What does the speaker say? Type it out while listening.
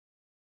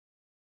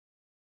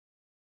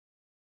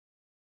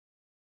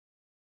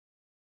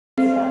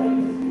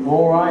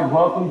All right,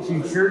 welcome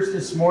to church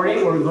this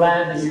morning. We're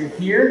glad that you're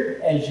here.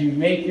 As you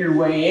make your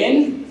way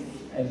in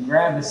and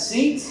grab a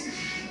seat,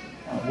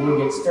 we'll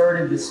get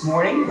started this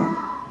morning.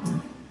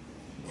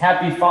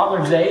 Happy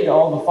Father's Day to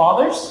all the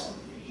fathers.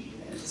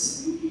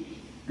 It's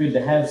good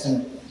to have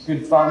some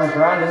good fathers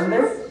around, isn't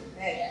there?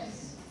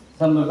 Yes.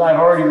 I've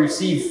already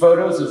received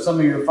photos of some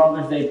of your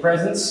Father's Day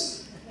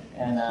presents,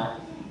 and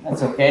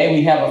that's okay.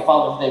 We have a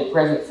Father's Day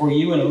present for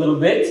you in a little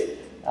bit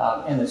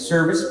in the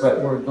service,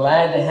 but we're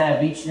glad to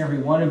have each and every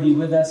one of you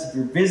with us. If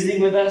you're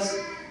visiting with us,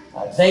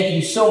 thank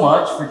you so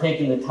much for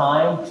taking the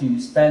time to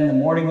spend the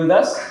morning with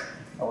us.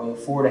 We look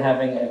forward to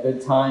having a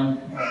good time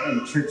in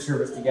the church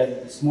service together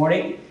this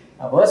morning.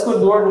 Well, let's go to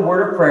the Lord in a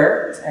word of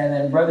prayer, and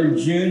then Brother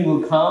June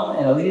will come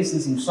and lead us in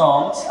some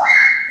songs.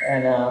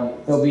 And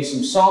there'll be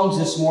some songs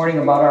this morning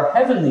about our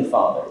Heavenly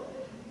Father.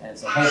 And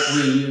so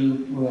hopefully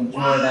you will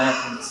enjoy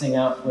that and sing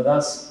out with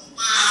us.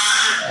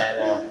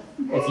 And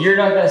if you're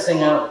not going to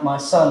sing out, my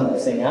son will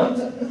sing out.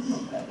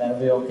 That'll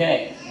be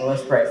okay. Well,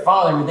 let's pray.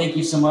 Father, we thank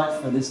you so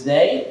much for this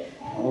day.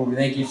 Lord, we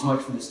thank you so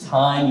much for this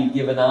time you've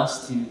given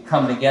us to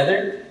come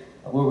together.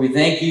 Lord, we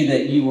thank you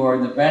that you are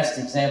the best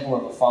example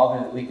of a father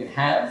that we could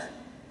have.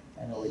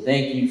 And Lord, we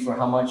thank you for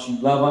how much you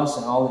love us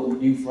and all that you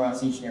do for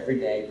us each and every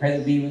day. Pray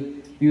that be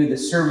with the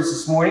service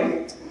this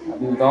morning.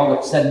 Be with all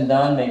that's said and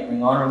done. May it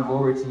bring honor and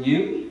glory to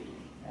you.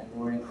 And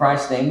Lord, in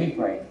Christ's name we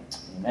pray.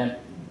 Amen.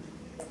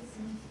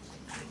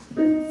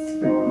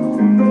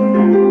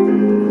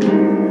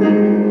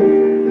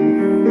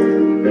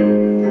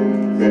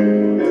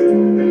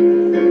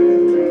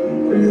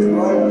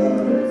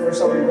 First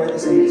song we're going to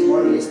sing this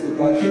morning is To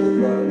God Be the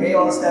Glory. May you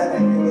all stand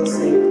and we will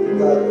sing To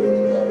God Be the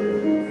Glory.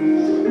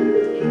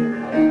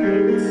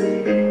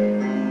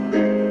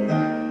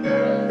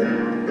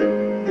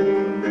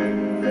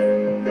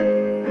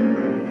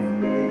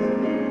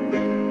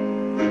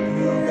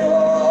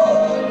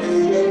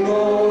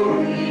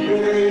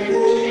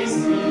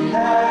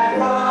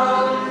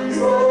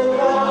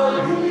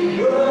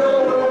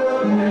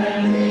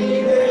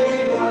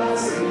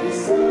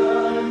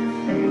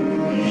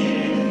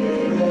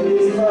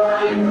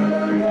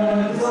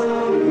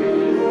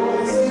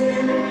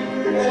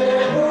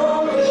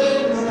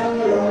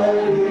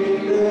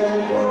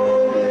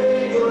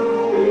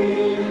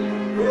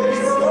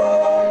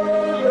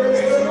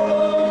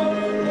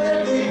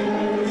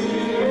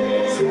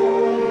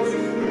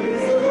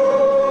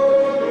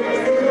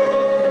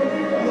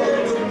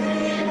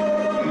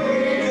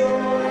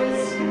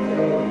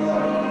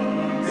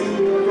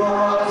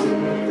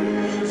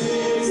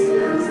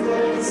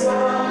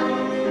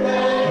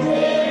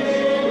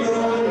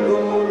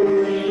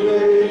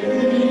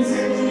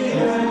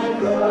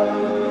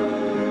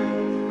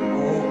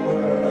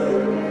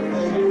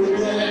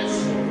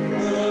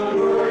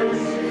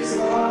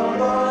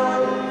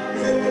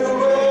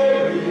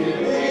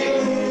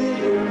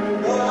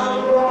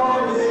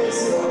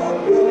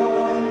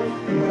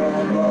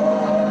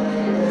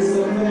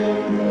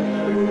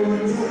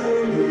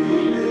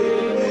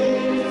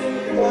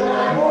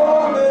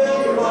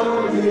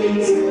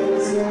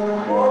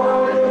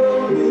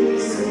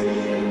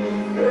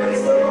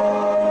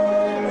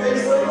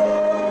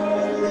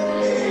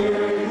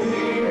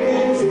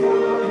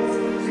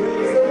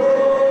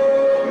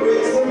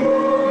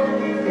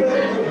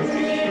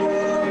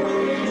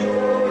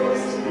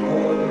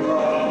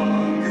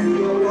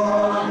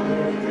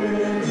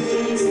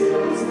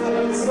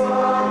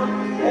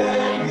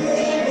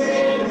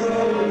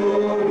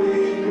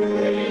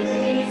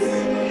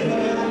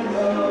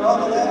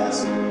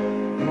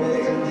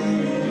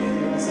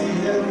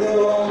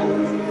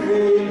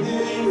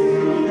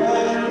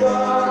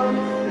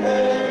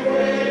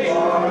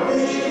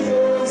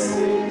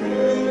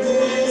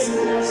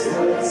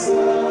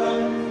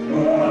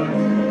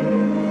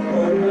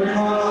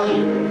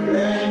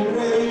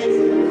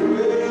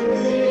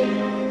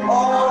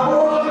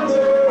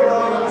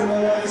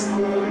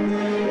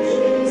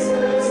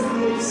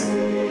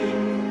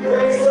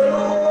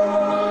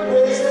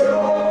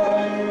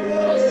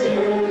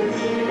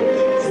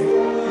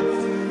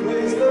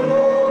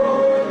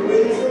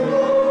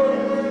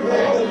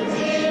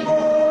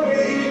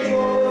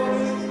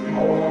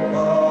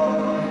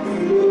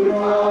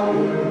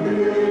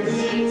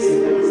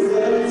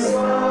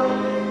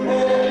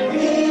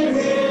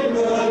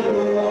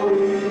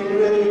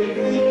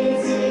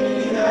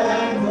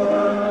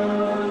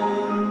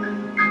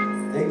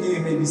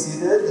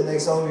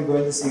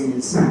 Sing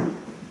is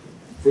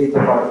Faith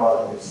of Our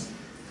Fathers.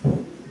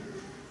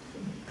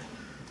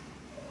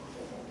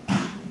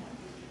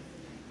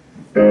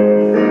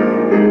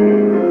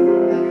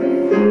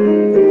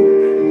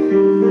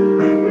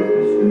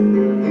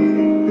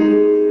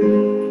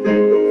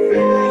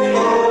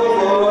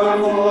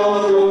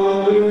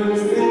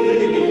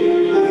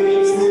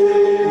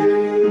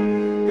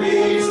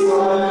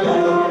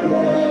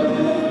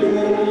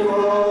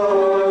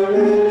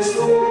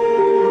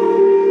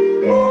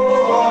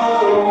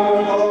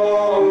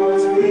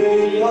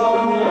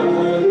 Oh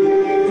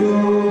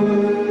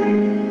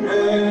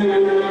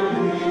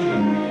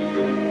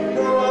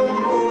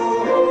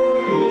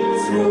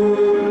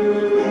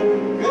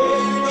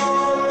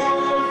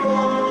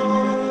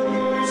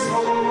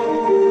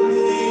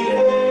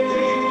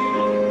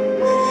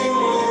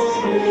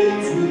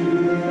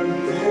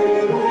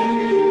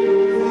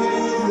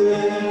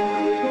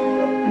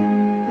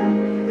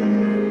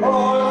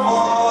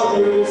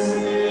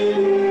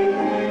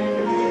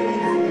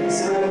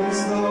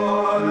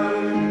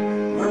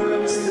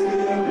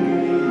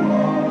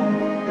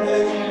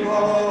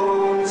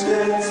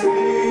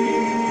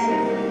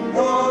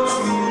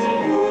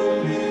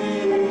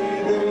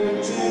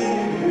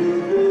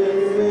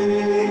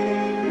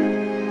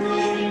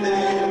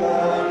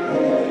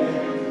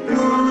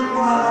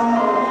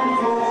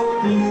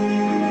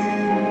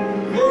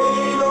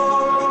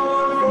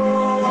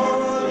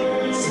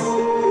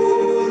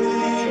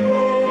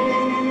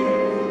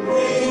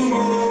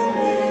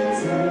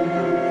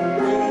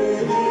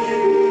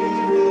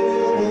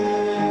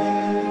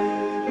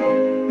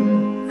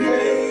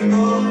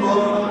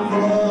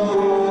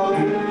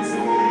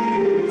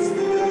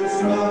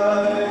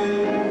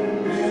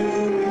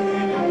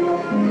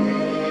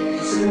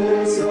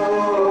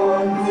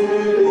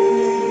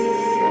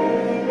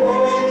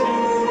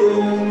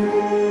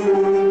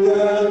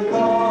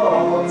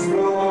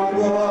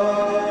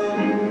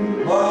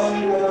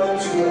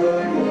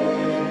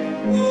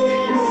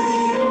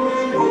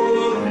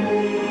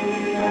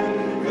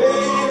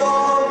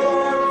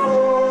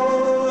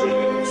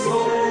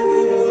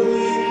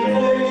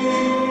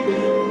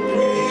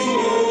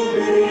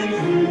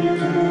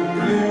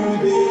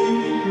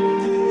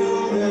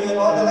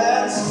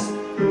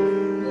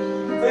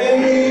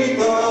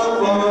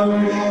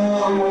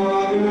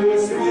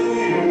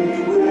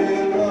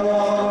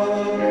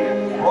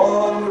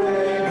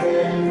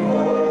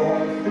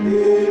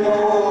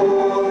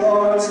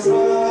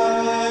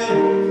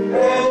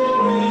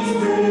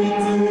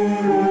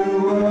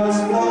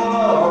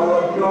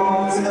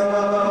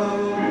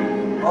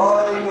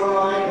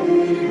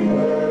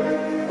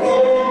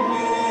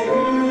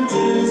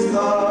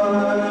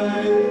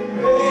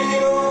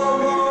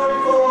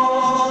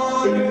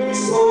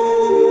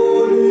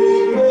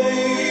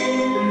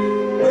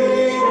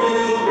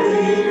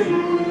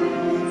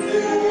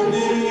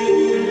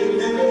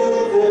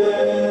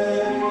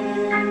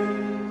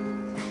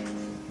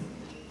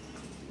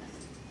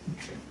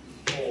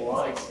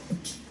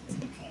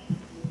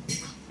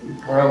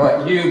I don't know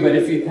about you, but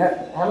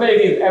how many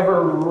of you have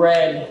ever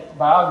read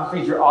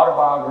biographies or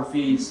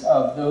autobiographies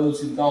of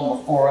those who've gone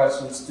before us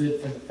who stood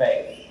for the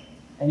faith?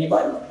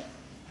 Anybody?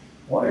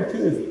 One or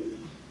two of you.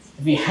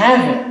 If you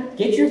haven't,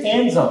 get your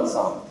hands on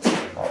some.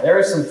 There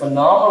are some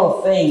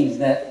phenomenal things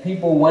that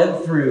people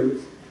went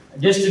through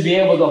just to be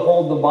able to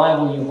hold the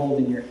Bible you hold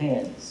in your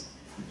hands.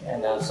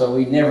 And so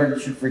we never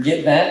should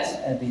forget that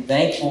and be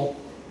thankful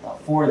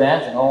for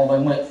that and all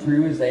they went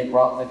through as they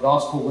brought the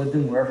gospel with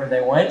them wherever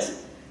they went.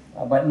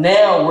 But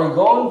now we're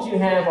going to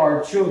have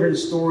our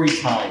children's story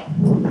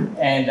time.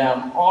 And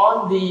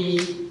on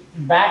the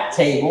back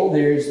table,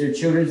 there's their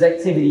children's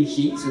activity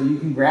sheet. So you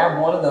can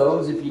grab one of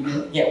those if you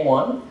didn't get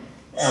one.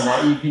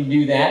 And you can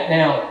do that.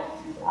 Now,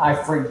 I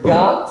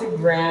forgot to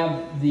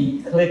grab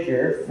the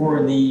clicker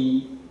for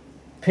the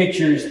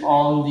pictures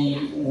on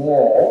the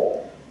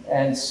wall.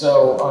 And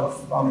so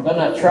I'm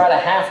going to try to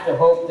have to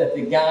hope that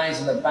the guys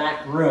in the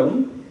back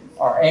room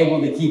are able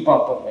to keep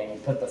up with me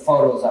and put the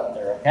photos up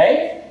there,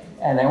 okay?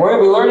 And then we're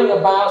going to be learning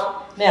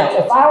about, now,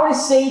 if I were to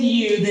say to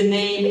you the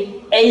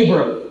name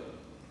Abram,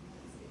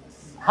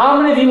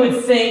 how many of you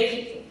would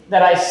think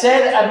that I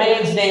said a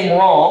man's name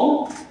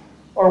wrong,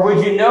 or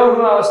would you know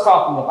who I was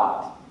talking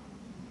about?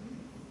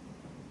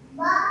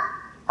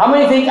 How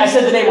many think I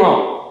said the name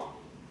wrong?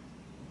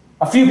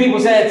 A few people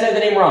said I said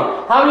the name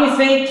wrong. How many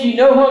think you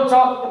know who I'm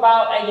talking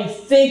about and you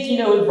think you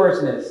know who the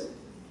person is?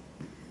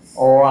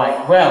 All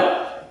right,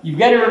 well, you've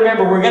got to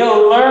remember, we're going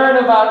to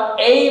learn about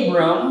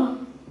Abram,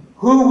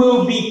 who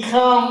will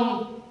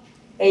become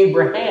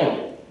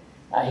Abraham.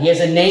 He has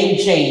a name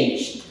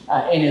change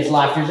in his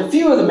life. There's a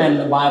few of the men in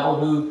the Bible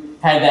who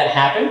had that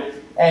happen.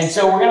 And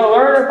so we're going to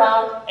learn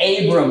about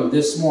Abram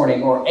this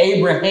morning, or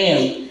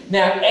Abraham.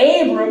 Now,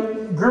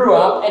 Abram grew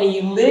up and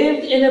he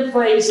lived in a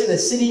place in the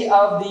city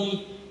of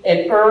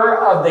Ur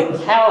of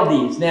the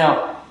Chaldees.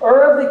 Now,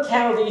 Ur of the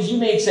Chaldees, you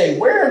may say,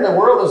 where in the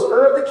world is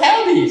Ur of the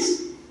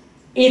Chaldees?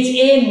 It's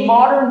in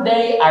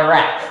modern-day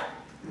Iraq.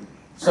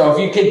 So if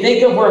you can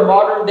think of where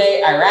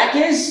modern-day Iraq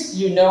is,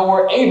 you know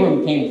where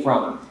Abram came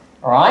from.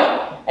 All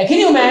right? And can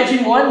you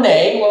imagine one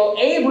day, well,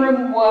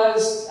 Abram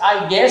was,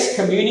 I guess,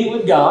 communing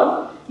with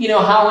God. You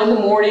know how in the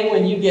morning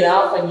when you get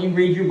up and you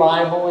read your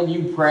Bible and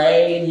you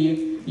pray and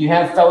you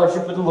have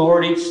fellowship with the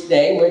Lord each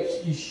day,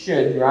 which you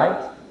should,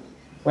 right?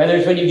 Whether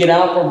it's when you get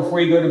up or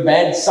before you go to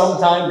bed,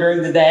 sometime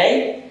during the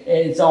day,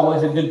 it's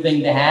always a good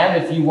thing to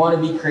have. If you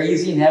want to be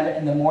crazy and have it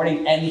in the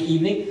morning and the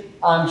evening,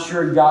 I'm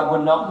sure God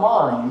would not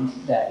mind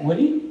that, would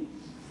he?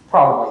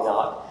 Probably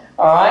not.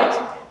 All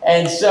right?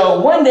 And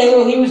so one day,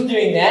 well, he was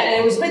doing that,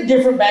 and it was a bit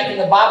different back in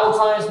the Bible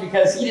times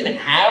because he didn't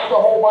have the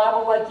whole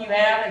Bible like you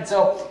have, and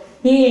so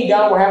he and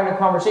God were having a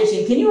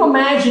conversation. Can you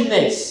imagine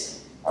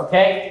this?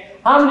 Okay?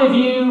 How many of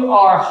you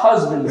are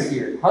husbands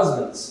here?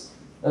 Husbands.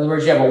 In other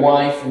words, you have a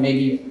wife and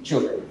maybe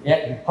children.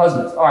 Yeah?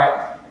 Husbands. All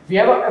right. If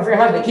you're a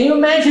husband, can you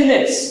imagine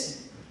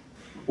this?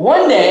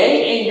 One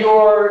day in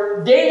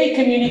your daily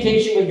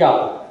communication with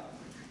God,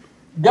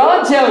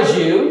 God tells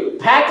you,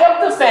 pack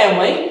up the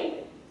family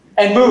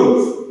and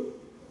move.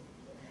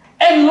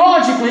 And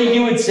logically,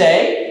 you would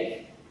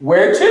say,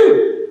 where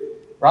to?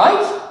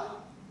 Right?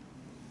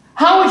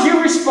 How would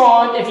you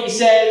respond if he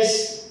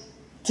says,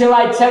 till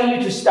I tell you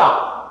to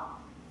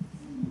stop?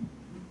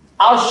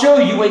 I'll show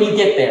you when you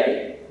get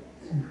there,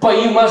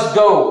 but you must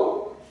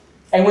go.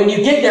 And when you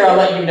get there, I'll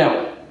let you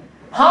know.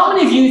 How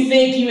many of you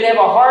think you would have a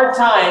hard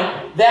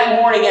time that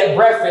morning at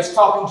breakfast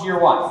talking to your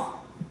wife?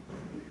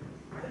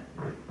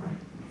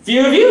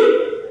 Few of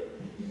you?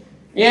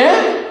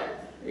 Yeah?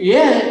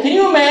 Yeah. Can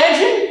you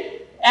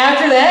imagine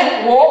after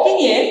that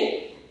walking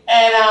in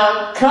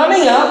and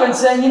coming up and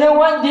saying, you know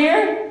what,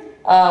 dear?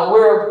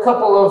 We're a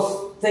couple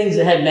of things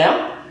ahead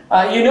now.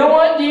 You know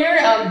what, dear?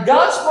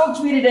 God spoke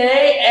to me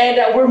today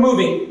and we're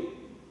moving.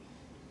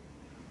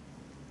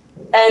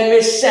 And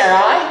Miss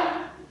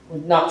Sarai,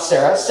 not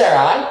Sarah,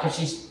 Sarai, because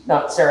she's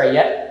not Sarah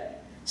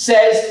yet,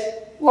 says,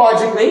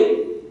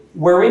 logically,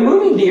 where are we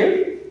moving,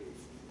 dear?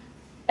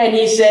 And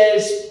he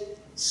says,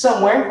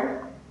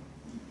 somewhere.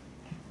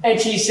 And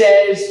she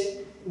says,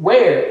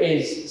 where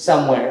is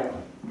somewhere?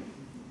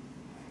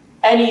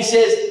 And he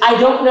says, I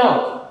don't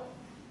know.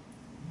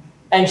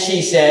 And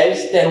she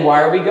says, then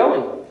why are we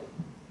going?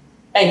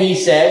 And he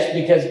says,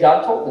 because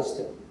God told us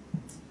to.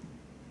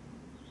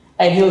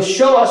 And he'll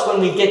show us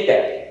when we get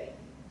there.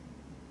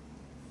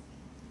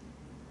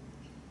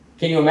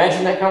 Can you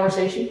imagine that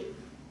conversation?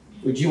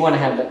 Would you want to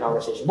have that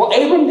conversation? Well,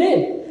 Abram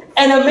did.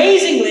 And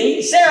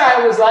amazingly,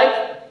 Sarai was like,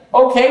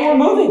 okay, we're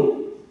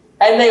moving.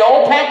 And they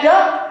all packed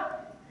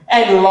up.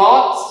 And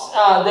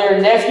Lot,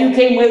 their nephew,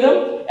 came with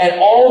them.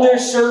 And all their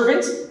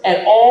servants.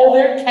 And all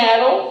their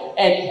cattle.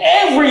 And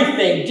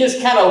everything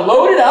just kind of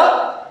loaded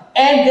up.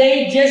 And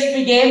they just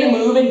began to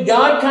move. And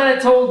God kind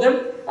of told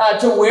them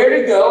to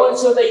where to go. And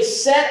so they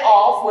set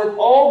off with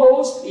all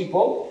those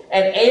people.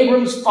 And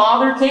Abram's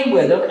father came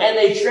with them. And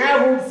they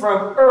traveled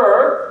from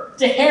Ur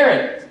to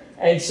Haran.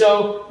 And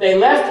so they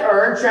left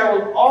Ur and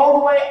traveled all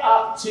the way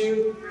up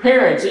to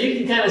Haran. So you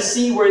can kind of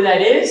see where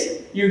that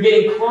is. You're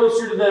getting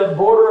closer to the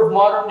border of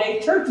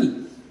modern-day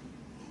Turkey.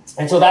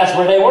 And so that's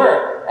where they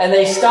were. And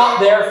they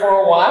stopped there for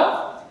a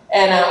while.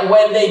 And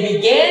when they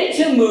began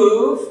to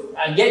move,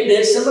 get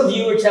this, some of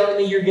you are telling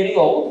me you're getting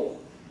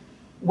old.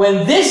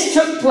 When this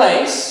took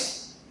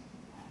place,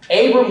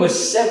 Abram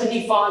was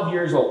 75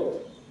 years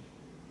old.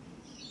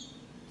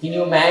 Can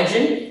you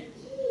imagine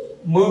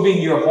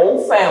moving your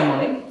whole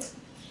family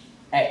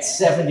at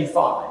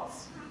 75?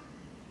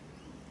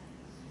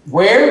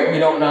 Where? We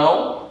don't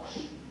know.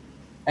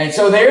 And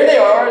so there they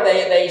are.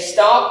 They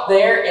stopped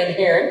there in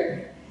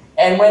Haran.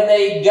 And when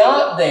they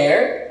got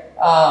there,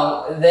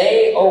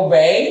 they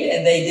obeyed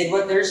and they did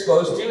what they're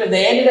supposed to. And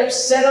they ended up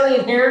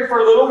settling in Haran for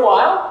a little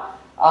while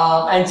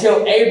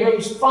until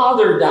Abram's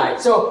father died.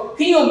 So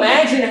can you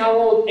imagine how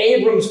old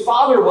Abram's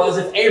father was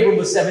if Abram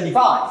was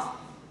 75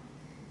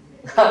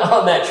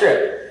 on that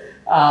trip?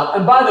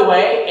 And by the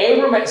way,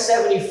 Abram at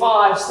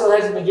 75 still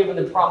hasn't been given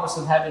the promise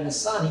of having a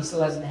son. He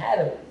still hasn't had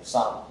a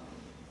son.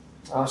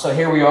 So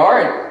here we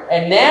are.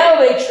 And now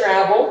they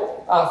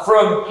travel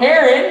from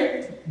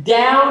Haran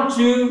down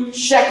to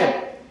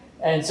Shechem.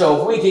 And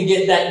so if we could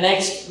get that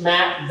next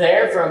map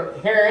there,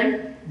 from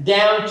Haran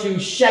down to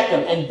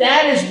Shechem. And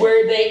that is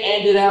where they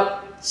ended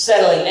up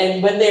settling.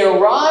 And when they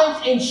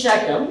arrived in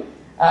Shechem,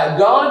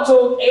 God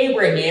told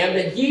Abraham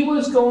that he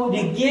was going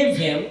to give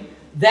him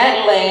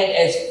that land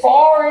as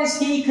far as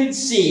he could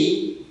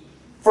see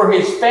for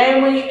his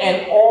family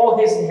and all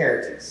his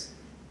inheritance.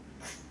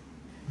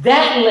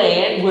 That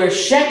land where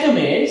Shechem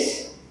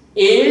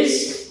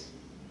is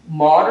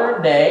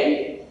modern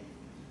day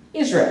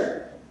Israel.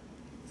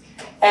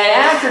 And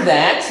after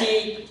that,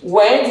 he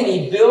went and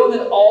he built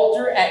an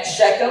altar at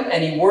Shechem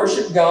and he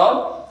worshiped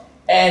God.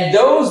 And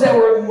those that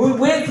were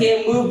with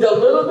him moved a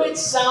little bit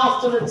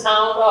south to the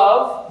town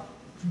of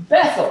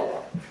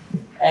Bethel.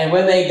 And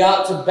when they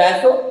got to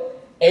Bethel,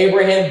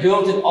 Abraham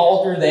built an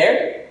altar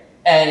there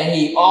and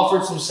he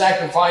offered some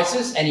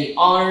sacrifices and he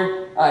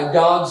honored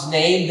God's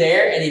name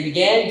there. And he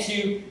began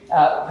to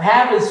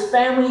have his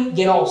family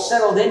get all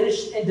settled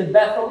into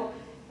Bethel.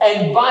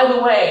 And by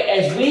the way,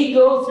 as we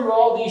go through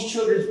all these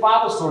children's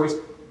Bible stories,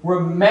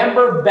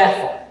 remember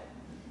Bethel.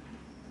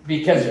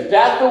 Because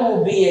Bethel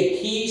will be a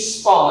key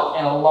spot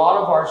in a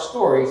lot of our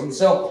stories. And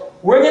so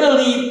we're going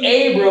to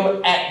leave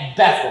Abram at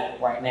Bethel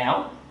right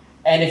now.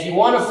 And if you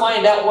want to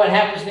find out what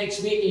happens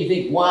next week, and you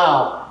think,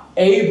 wow,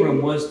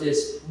 Abram was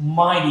this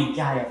mighty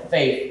guy of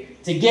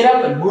faith. To get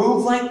up and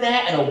move like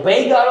that and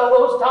obey God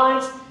all those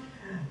times,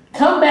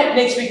 come back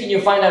next week and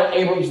you'll find out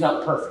Abram's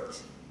not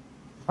perfect.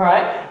 All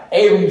right?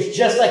 Abram's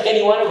just like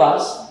any one of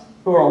us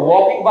who are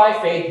walking by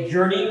faith,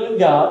 journeying with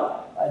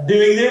God,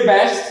 doing their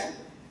best.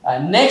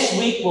 Next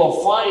week,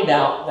 we'll find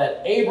out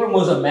that Abram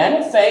was a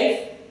man of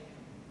faith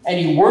and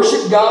he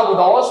worshiped God with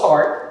all his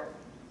heart,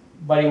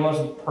 but he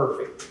wasn't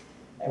perfect.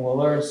 And we'll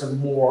learn some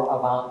more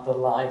about the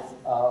life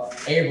of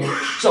Abram.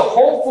 So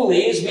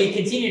hopefully, as we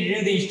continue to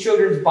do these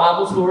children's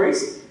Bible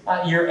stories,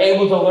 you're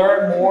able to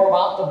learn more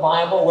about the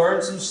Bible,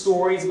 learn some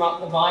stories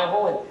about the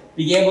Bible, and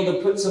be able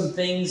to put some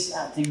things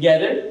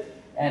together.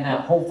 And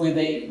hopefully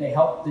they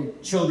help the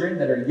children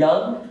that are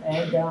young.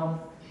 And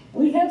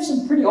we have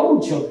some pretty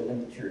old children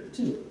in the church,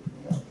 too.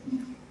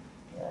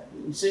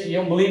 You say you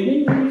don't believe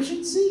me? You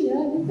should see.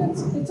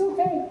 It's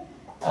okay.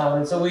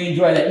 And so we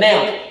enjoy that.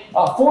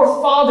 Now,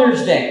 for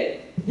Father's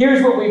Day,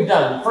 here's what we've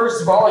done.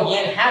 First of all,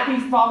 again, happy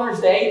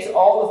Father's Day to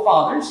all the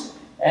fathers.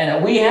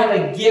 And we have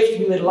a gift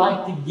we would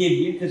like to give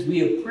you because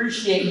we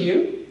appreciate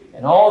you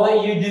and all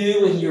that you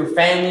do with your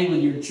family,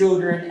 with your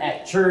children,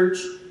 at church,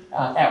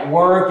 at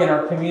work, in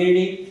our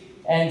community.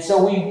 And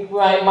so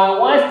my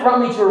wife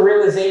brought me to a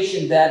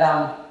realization that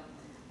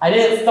I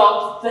didn't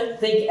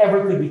think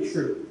ever could be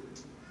true.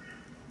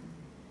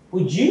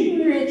 Would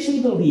you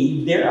actually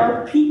believe there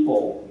are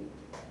people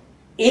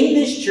in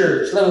this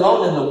church, let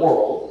alone in the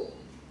world,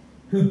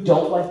 who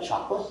don't like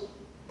chocolate?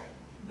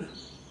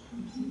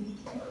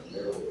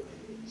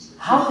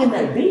 How can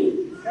that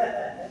be?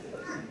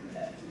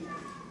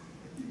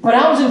 But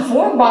I was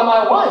informed by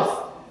my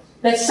wife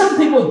that some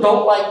people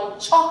don't like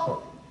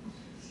chocolate.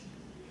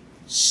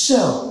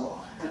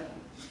 So,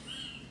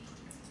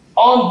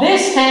 on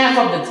this half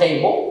of the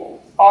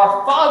table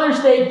are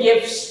Father's Day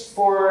gifts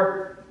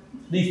for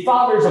the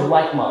fathers of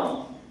like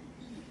mind.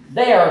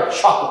 They are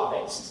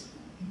chocolate-based.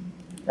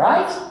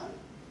 Right?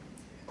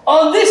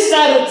 On this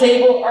side of the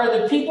table are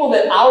the people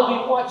that I'll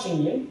be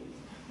watching you.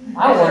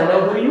 I want to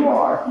know who you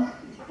are.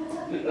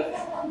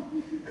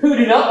 Who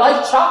do not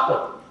like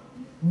chocolate.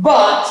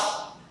 But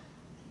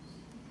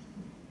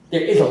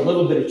there is a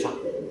little bit of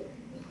chocolate in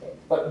there.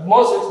 But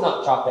most of it's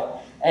not chocolate.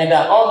 And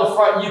on the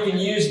front, you can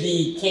use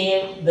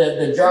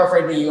the jar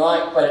freight that you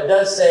like, but it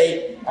does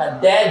say,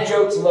 Dad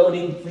jokes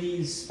loading,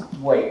 please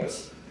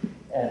wait.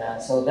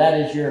 And so that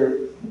is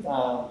your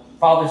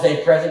Father's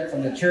Day present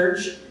from the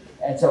church.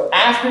 And so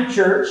after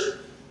church,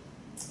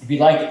 if you'd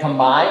like to come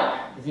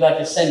by, if you'd like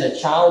to send a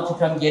child to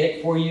come get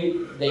it for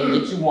you, they can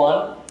get you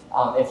one.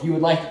 If you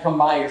would like to come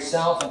by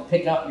yourself and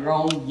pick up your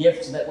own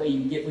gift so that way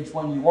you can get which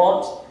one you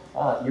want,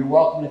 you're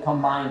welcome to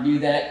come by and do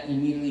that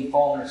immediately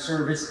following the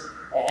service.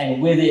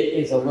 And with it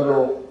is a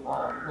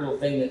little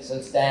thing that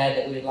says, Dad,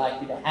 that we'd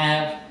like you to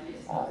have.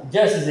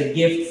 Just as a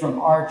gift from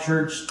our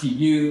church to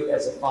you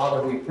as a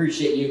father, we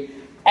appreciate you.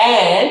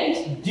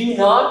 And do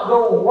not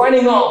go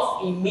running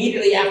off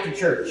immediately after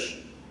church.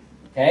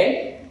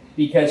 Okay?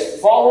 Because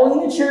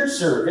following the church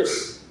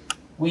service,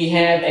 we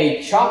have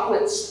a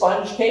chocolate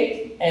sponge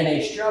cake and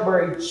a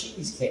strawberry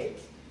cheesecake.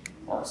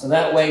 So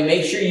that way,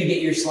 make sure you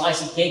get your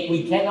slice of cake.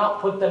 We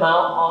cannot put them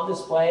out on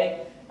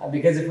display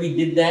because if we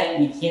did that,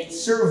 we can't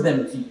serve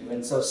them to you.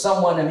 And so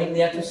someone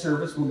immediately after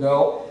service will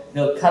go,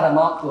 they'll cut them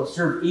up, they'll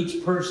serve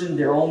each person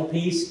their own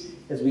piece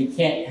because we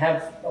can't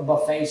have a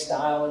buffet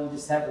style and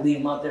just leave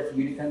them out there for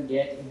you to come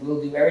get. And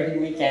we'll do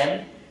everything we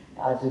can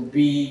to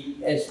be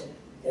as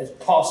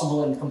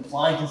possible and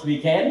compliant as we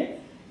can.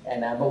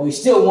 And but we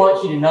still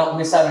want you to not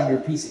miss out on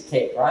your piece of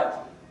cake, right?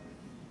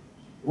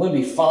 It wouldn't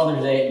be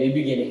Father's Day at the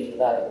beginning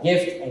without a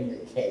gift and your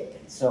cake.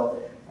 And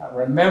so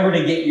remember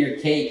to get your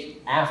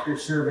cake after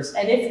service.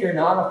 And if you're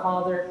not a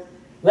father,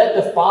 let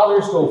the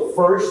fathers go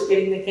first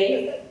getting the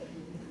cake.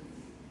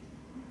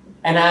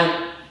 And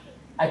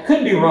I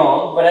could be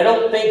wrong, but I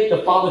don't think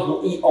the fathers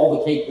will eat all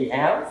the cake we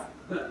have.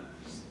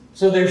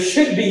 So there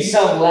should be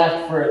some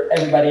left for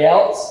everybody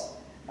else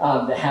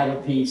to have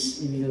a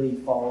piece immediately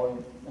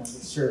following the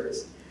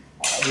service.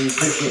 We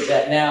appreciate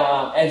that.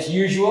 Now, as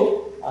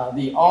usual,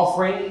 the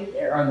offering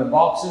are in the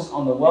boxes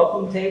on the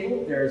welcome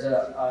table. There's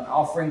an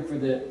offering for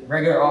the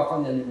regular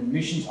offering and the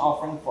missions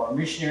offering for our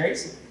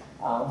missionaries.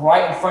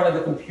 Right in front of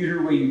the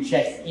computer where you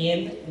check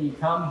in and you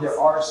come, there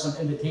are some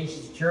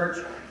invitations to church.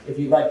 If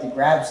you'd like to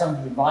grab some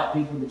to invite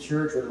people to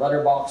church or the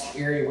letterbox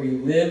area where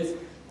you live,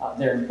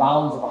 they're in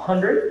bounds of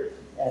 100,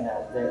 and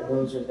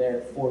those are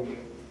there for you.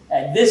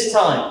 At this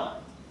time,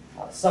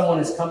 someone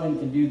is coming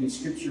to do the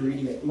scripture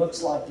reading. It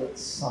looks like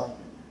it's Simon.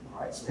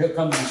 All right, so he'll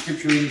come to the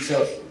scripture reading.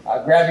 So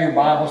grab your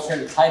Bibles, turn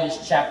to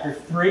Titus chapter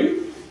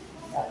 3.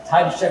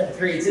 Titus chapter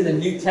 3, it's in the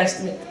New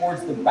Testament,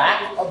 towards the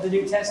back of the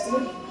New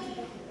Testament.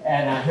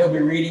 And he'll be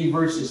reading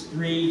verses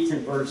 3 to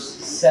verse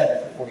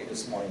 7 for you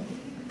this morning.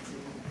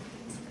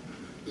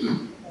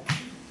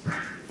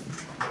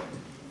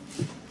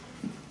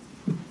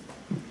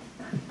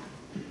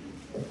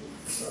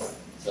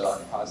 So like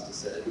the pastor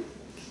said,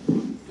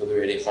 you'll be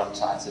reading from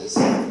Titus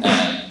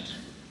and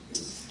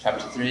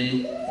chapter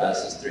 3,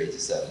 verses 3 to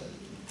 7.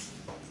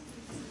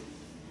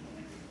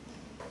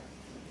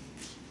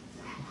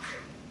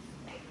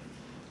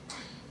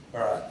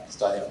 Alright,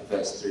 starting from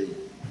verse 3.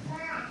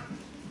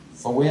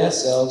 For we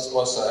ourselves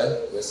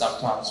also were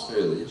sometimes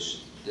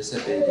foolish,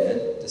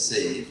 disobedient,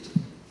 deceived,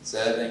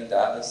 serving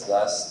divers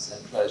lusts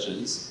and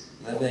pleasures,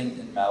 living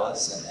in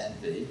malice and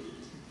envy,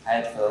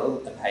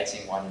 hateful and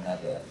hating one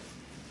another.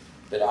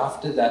 But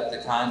after that the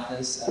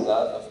kindness and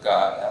love of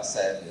God our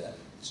Saviour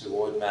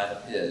toward man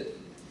appeared,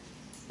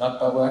 not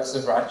by works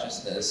of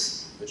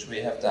righteousness which we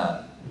have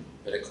done,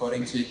 but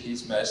according to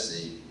his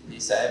mercy he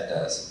saved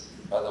us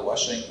by the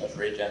washing of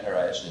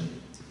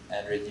regeneration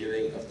and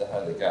renewing of the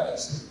Holy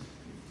Ghost,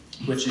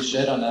 which is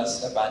shed on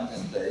us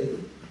abundantly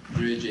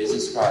through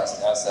Jesus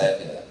Christ our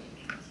Saviour,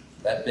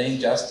 that being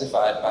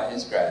justified by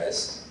his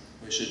grace,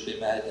 we should be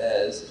made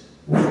heirs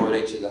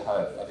according to the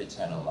hope of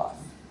eternal life.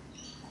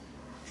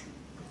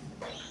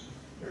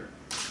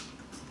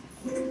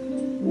 The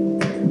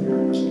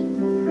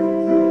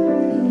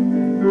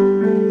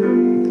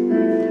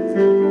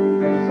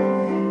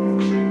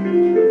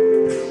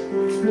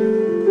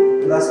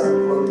last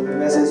one for the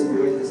message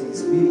we're going to sing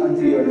is Be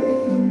Unto Your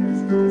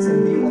Name. It's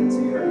in Be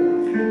Unto Your Name.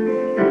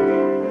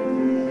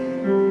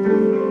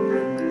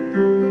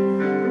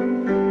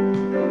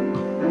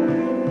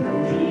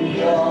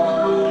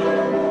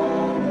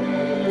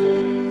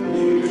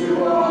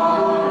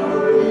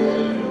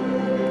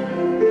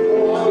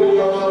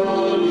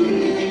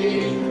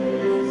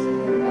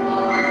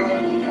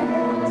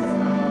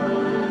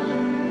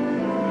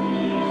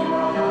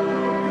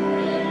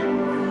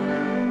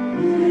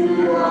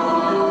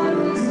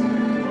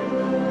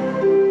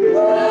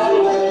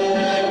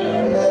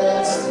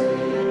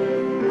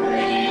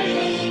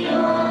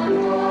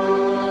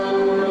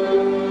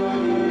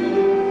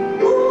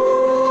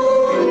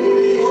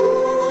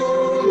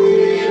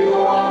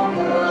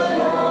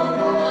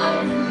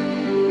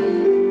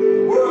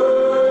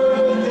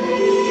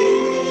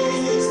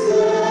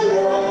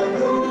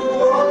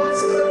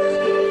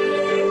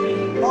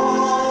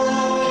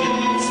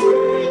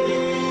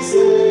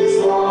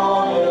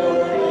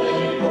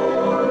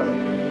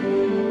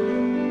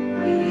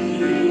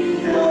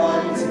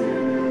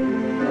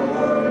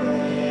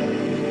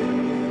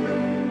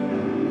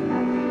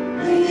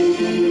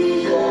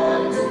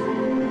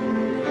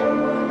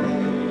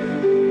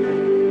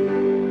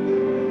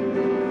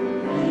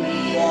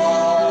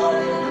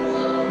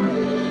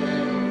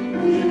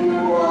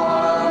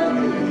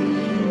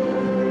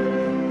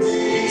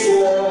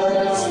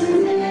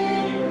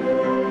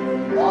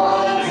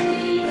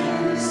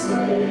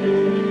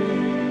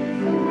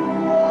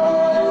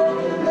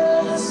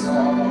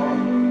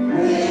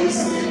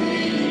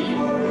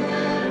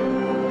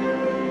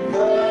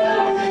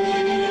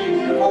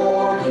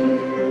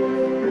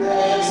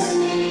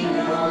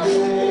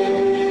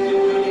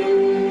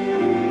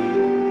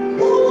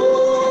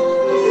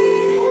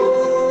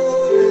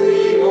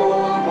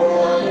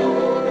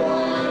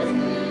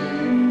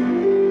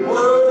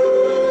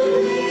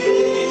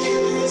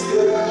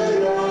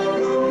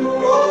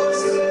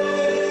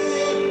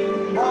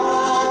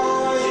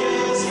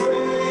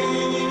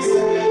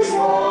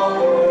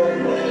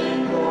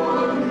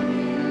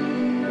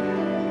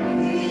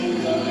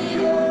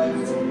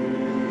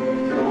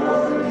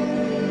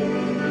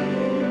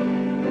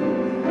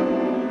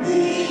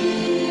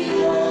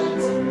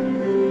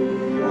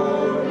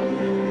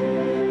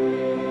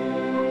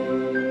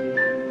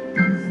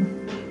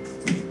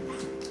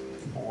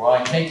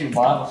 Take your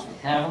Bibles, we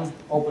have them.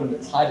 Open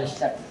to Titus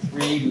chapter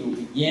 3. We will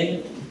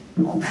begin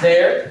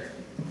there.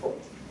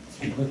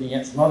 Looking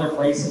at some other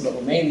places, but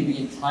we'll mainly be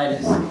in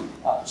Titus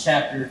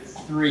chapter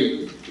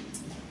 3.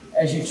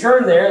 As you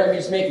turn there, let me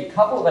just make a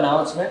couple of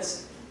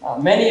announcements.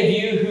 Many of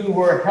you who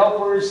were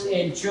helpers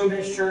in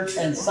children's church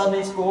and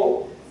Sunday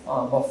school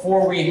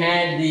before we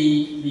had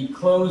the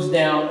close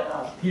down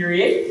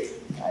period,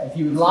 if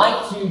you would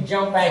like to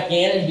jump back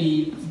in and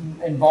be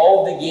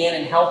involved again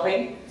in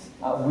helping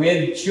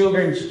with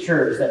children's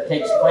church, that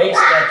takes place.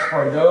 That's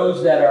for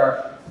those that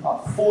are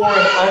 4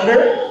 and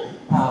under.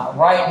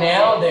 Right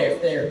now,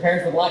 if their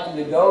parents would like them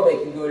to go, they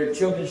can go to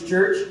children's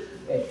church.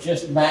 It's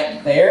just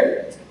back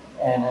there.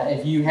 And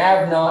if you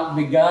have not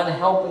begun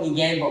helping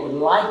again but would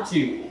like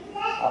to,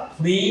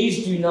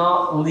 please do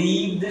not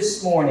leave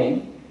this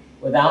morning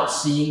without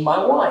seeing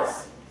my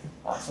wife.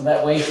 So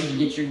that way she can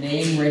get your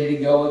name ready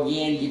to go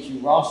again, get you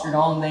rostered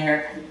on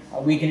there.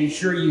 We can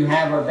ensure you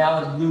have a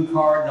valid blue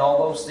card and all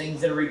those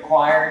things that are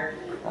required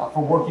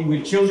for working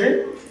with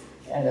children.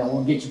 And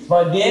we'll get you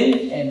plugged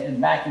in and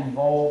back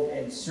involved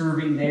and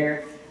serving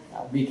there.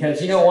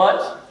 Because you know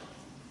what?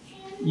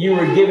 You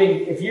were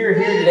giving, if you're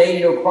here today,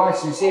 you know Christ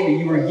is your Savior,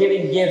 you were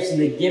giving gifts, and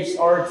the gifts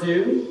are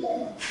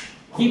to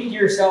keep to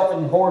yourself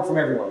and hoard from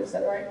everyone. Is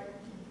that right?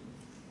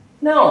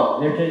 No,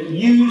 they're to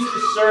use to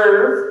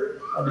serve,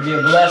 to be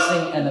a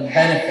blessing and a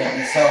benefit.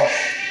 And so,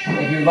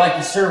 if you'd like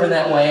to serve in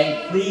that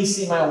way, please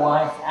see my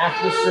wife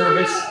after the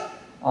service.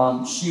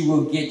 She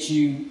will get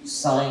you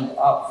signed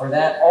up for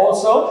that.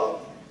 Also,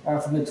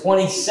 from the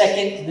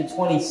 22nd to the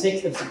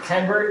 26th of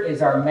September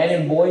is our Men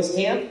and Boys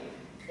Camp.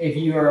 If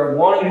you are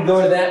wanting to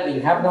go to that but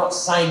you have not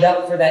signed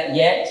up for that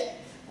yet,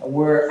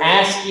 we're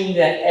asking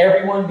that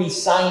everyone be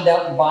signed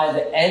up by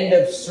the end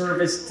of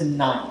service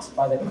tonight,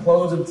 by the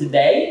close of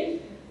today.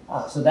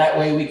 So that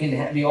way we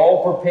can be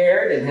all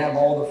prepared and have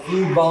all the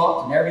food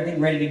bought and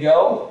everything ready to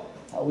go.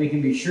 We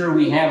can be sure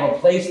we have a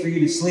place for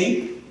you to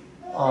sleep.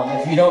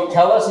 If you don't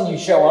tell us and you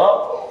show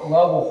up,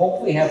 well, we'll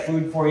hopefully have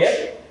food for you.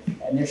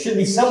 And there should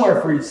be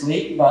somewhere for you to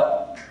sleep,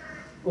 but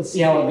we'll see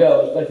how it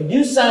goes. But if you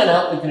do sign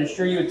up, we can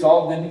assure you it's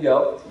all good to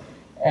go.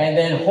 And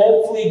then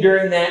hopefully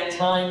during that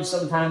time,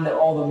 sometime that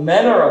all the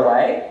men are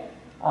away,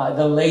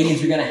 the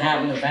ladies are going to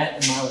have an event,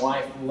 and my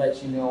wife will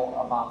let you know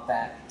about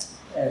that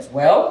as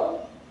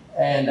well.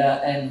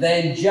 And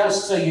then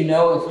just so you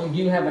know, if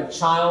you do have a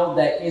child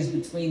that is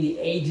between the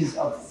ages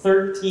of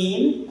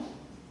 13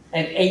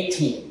 and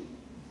 18,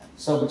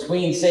 so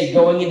between, say,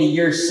 going into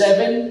year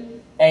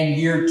 7 and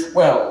year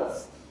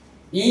 12,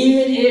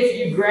 even if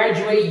you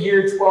graduate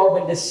year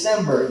 12 in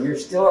December, you're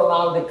still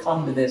allowed to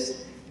come to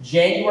this.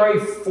 January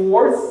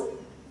 4th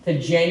to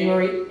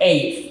January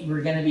 8th,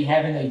 we're going to be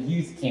having a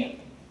youth camp.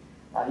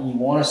 You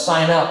want to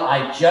sign up.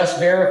 I just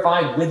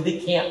verified with the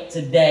camp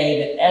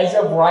today that as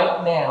of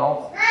right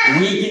now,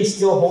 we can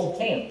still hold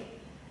camp.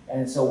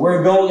 And so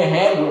we're going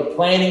ahead. We're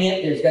planning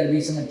it. There's got to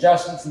be some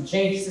adjustments and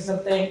changes to some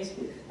things.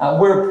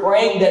 We're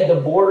praying that the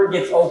border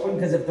gets open,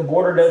 because if the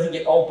border doesn't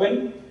get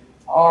open,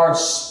 our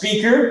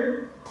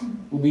speaker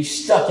will be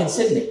stuck in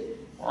Sydney.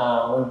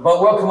 But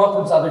we'll come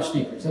up with other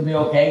speakers. It'll be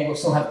okay. We'll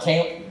still have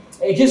camp.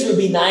 It just would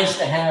be nice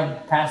to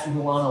have Pastor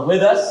Milano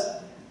with us.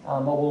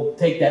 But we'll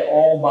take that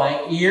all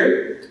by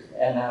ear,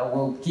 and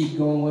we'll keep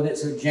going with it.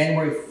 So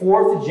January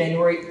 4th to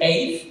January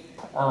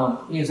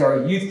 8th is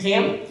our youth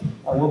camp.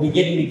 We'll be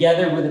getting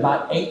together with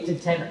about 8 to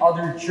 10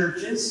 other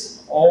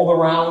churches all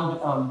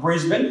around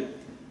Brisbane,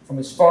 from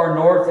as far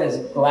north as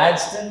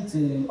Gladstone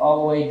to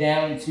all the way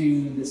down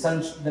to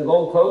the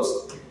Gold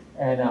Coast,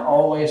 and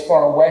all the way as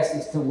far west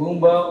as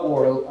Toowoomba,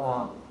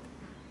 or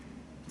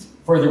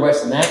further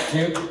west than that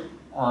too.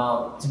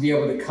 To be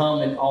able to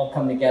come and all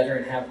come together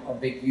and have a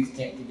big youth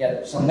camp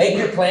together. So make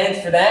your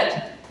plans for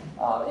that.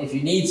 If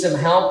you need some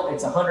help,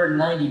 it's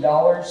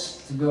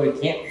 $190 to go to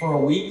camp for a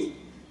week,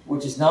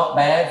 which is not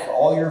bad for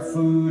all your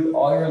food,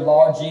 all your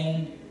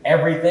lodging,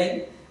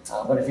 everything.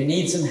 But if you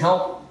need some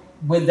help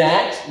with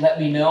that, let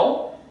me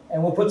know,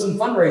 and we'll put some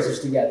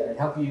fundraisers together and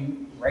help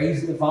you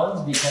raise the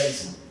funds,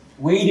 because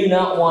we do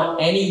not want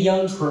any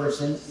young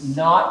person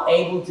not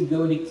able to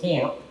go to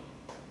camp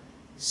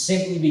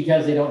simply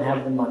because they don't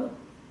have the money.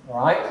 All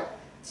right?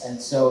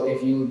 And so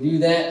if you do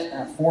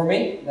that for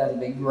me, that would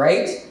be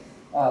great.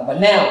 But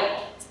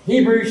now,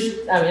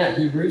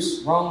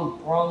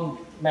 wrong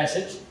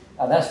message.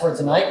 That's for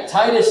tonight.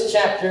 Titus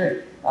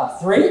chapter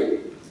 3.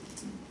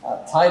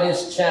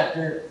 Titus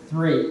chapter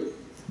 3.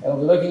 And we'll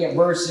be looking at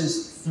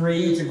verses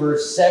 3 to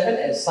verse 7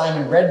 as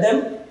Simon read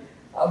them.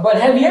 But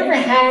have you ever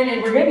had,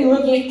 and we're going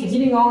to be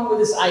continuing on with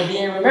this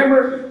idea.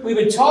 Remember, we've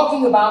been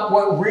talking about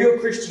what real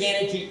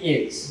Christianity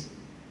is.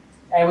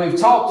 And we've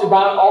talked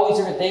about all these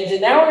different things.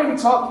 And now we're going to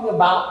be talking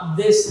about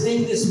this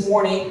thing this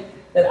morning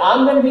that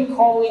I'm going to be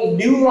calling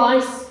New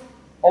Life,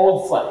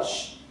 Old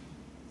Flesh.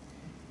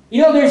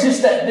 You know, there's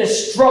just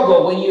this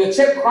struggle when you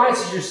accept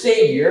Christ as your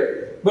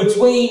Savior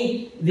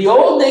between the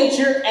old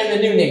nature and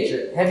the new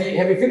nature. Have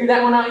you figured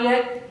that one out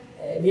yet?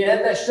 Have you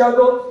had that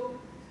struggle?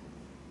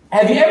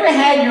 Have you ever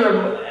had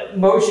your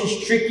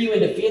emotions trick you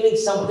into feeling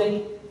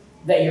something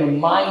that your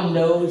mind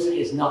knows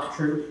is not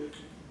true?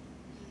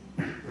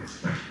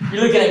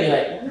 You're looking at me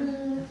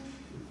like,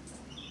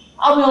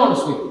 I'll be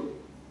honest with you.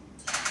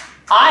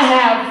 I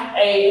have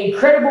an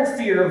incredible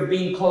fear of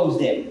being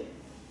closed in.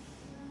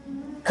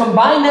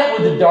 Combine that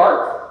with the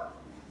dark.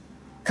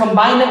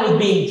 Combine that with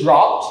being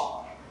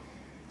dropped.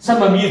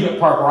 Some amusement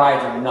park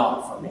rides are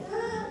not for me.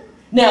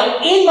 Now,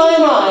 in my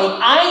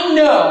mind, I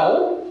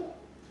know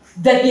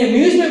that the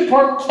amusement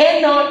park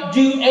cannot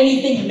do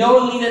anything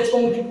knowingly that's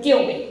going to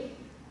kill me.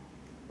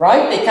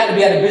 Right? They'd kind of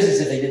be out of business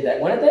if they did that,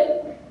 wouldn't they?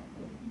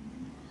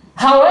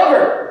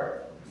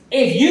 However,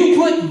 if you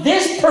put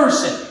this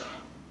person,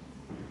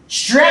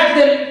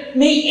 strap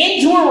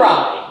me into a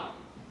ride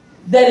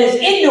that is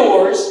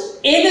indoors,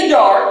 in the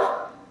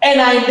dark, and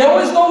I know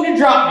it's going to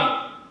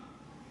drop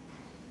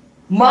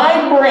me,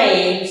 my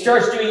brain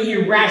starts doing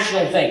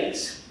irrational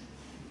things.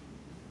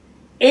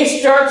 It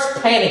starts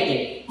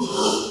panicking.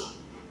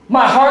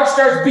 My heart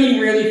starts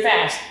beating really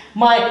fast.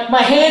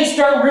 My hands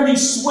start really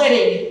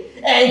sweating,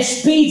 and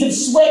speeds of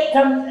sweat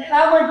come, and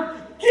I'm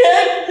like,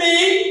 get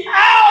me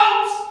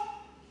out!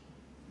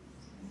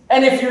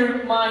 And if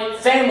you're my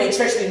family,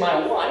 especially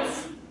my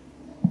wife,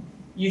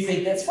 you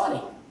think that's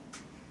funny.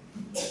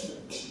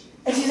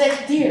 And she's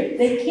like, dear,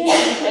 they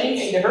can't do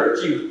anything to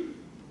hurt you.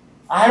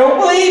 I don't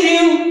believe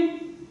you.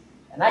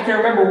 And I can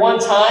remember one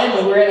time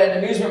when we were at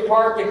an amusement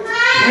park and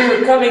we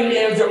were coming, and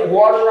it was a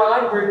water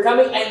ride, we were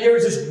coming, and there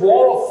was this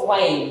wall of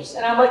flames.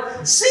 And I'm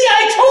like, see,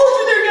 I told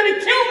you they're going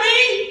to kill me!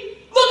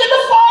 Look at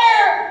the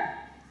fire!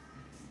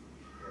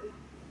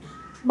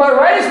 But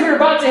right as we were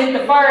about to hit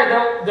the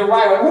fire, the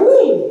ride went,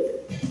 whoo,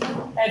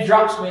 and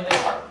drops me in the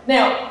car.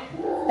 Now,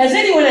 has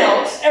anyone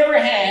else ever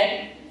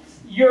had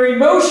your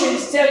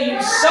emotions tell you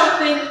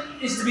something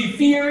is to be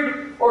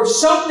feared or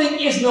something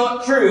is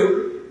not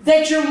true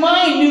that your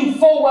mind knew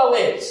full well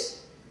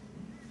is?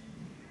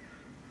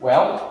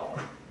 Well,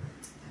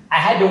 I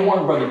had to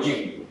warn Brother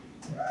June,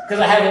 because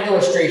I have an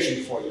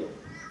illustration for you.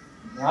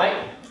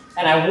 Right?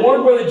 And I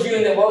warned Brother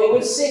June that while he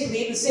was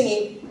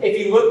singing, if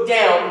he looked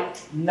down,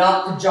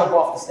 not to jump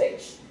off the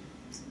stage.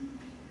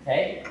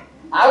 Okay?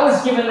 I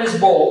was given this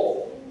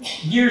bowl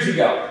years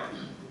ago.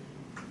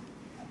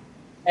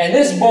 And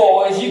this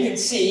bowl, as you can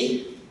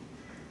see,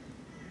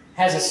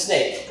 has a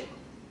snake.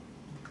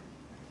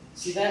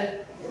 See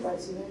that?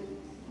 Everybody see that?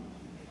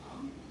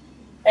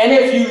 And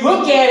if you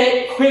look at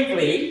it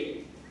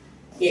quickly,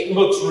 it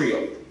looks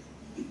real.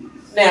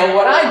 Now,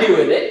 what I do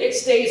with it, it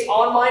stays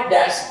on my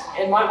desk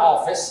in my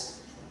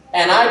office,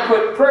 and I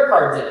put prayer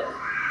cards in it.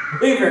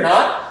 Believe it or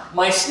not,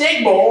 my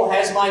snake bowl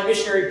has my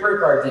missionary prayer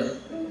cards in it.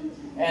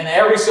 And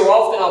every so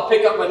often, I'll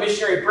pick up my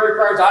missionary prayer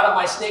cards out of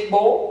my snake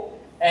bowl,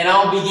 and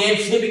I'll begin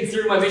flipping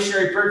through my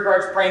missionary prayer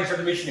cards, praying for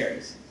the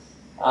missionaries.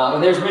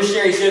 And there's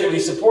missionaries here that we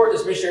support.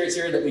 There's missionaries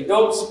here that we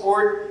don't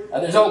support.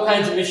 There's all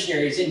kinds of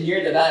missionaries in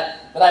here that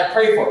I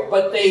pray for.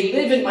 But they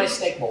live in my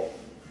snake bowl.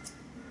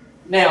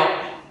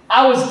 Now,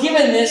 I was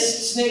given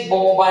this snake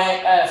bowl by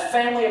a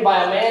family,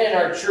 by a man in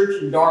our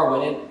church in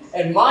Darwin.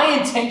 And my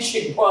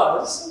intention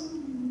was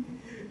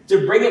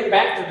to bring it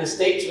back to the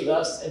States with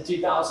us in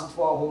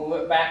 2012 when we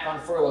went back on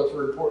furlough to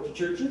report to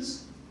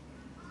churches.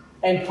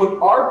 And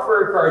put our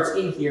prayer cards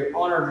in here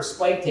on our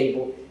display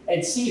table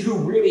and see who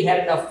really had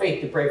enough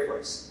faith to pray for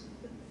us.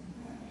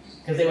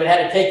 Because they would have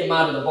had to take them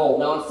out of the bowl.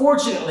 Now,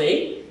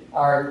 unfortunately,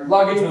 our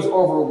luggage was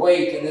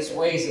overweight and this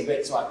weighs a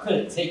bit, so I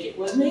couldn't take it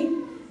with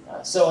me.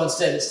 So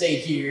instead it stayed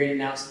here and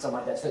now it's on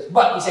my desk.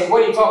 But you say,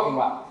 what are you talking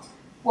about?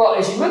 Well,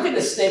 as you look at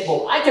the snake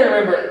bowl, I can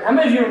remember, how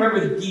many of you remember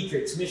the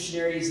Dietrichs,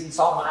 missionaries in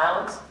Solomon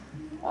Islands?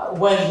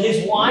 When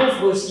his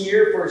wife was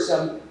here for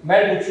some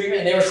medical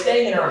treatment and they were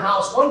staying in her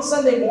house, one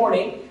Sunday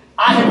morning,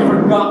 I had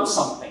forgot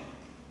something.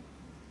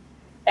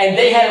 And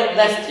they hadn't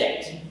left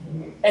yet.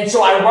 And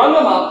so I rung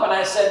them up and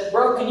I said,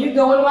 bro, can you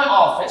go into my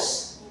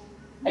office?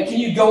 And can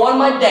you go on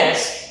my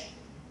desk?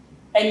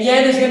 And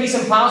yeah, there's going to be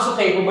some piles of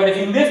paper, but if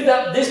you lift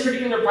up this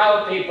particular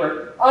pile of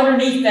paper,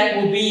 underneath that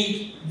will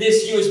be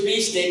this USB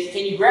stick.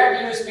 Can you grab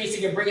the USB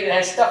stick and bring it? It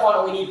has stuff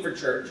on it we need for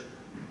church.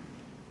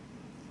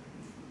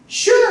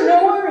 Sure,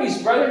 no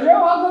worries, Brother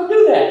Joe, I'll go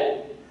do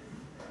that.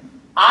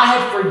 I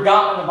had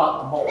forgotten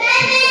about the bowl.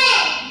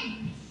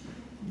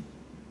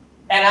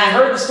 And I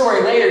heard the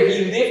story later.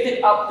 He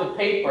lifted up the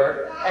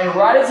paper, and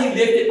right as he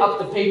lifted up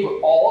the paper,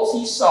 all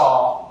he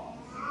saw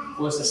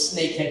was a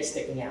snake head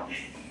sticking out.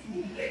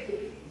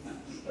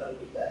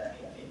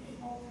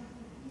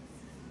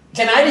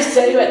 Can I just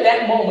tell you, at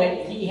that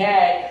moment, he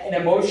had an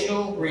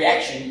emotional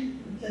reaction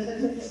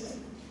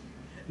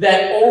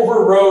that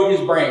overrode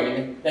his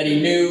brain, that he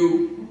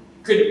knew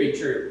couldn't be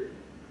true.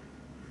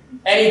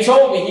 And he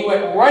told me, he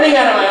went running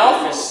out of my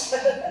office,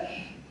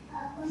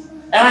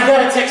 and I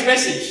got a text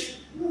message.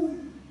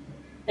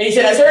 And he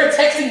said, I started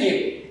texting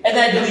you, and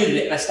then I deleted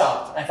it, and I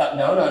stopped. And I thought,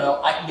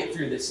 no, I can get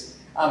through this.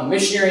 I'm a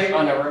missionary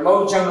on a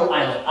remote jungle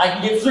island. I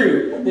can get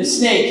through this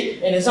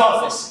snake in his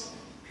office.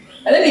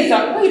 And then he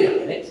thought, wait a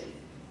minute.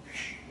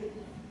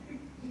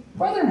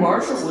 Brother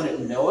Marshall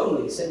wouldn't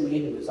knowingly send me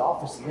into his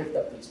office to lift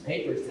up these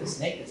papers to the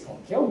snake that's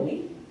going to kill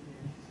me.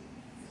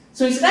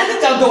 So he said, I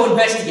think I'll go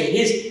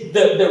investigate.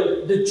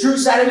 The true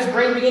side of his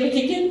brain began to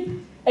kick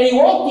in. And he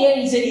walked in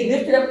and he said he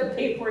lifted up the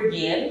paper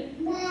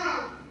again,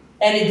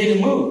 and it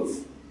didn't move.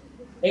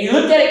 And he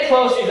looked at it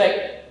closer, he's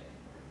like,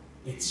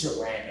 it's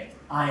ceramic.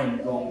 I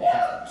am going to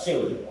have to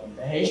kill you one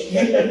day.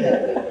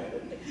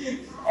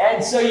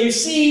 And so you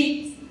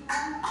see,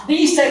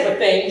 these type of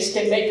things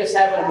can make us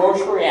have an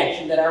emotional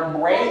reaction that our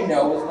brain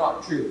knows is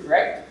not true,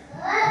 correct?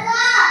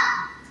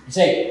 You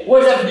say, what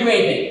does that have to do with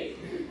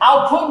anything?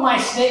 I'll put my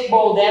snake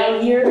bowl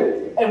down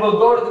here, and we'll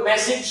go to the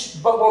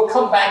message, but we'll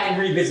come back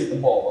and revisit the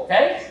bowl,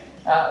 okay?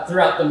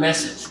 Throughout the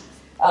message.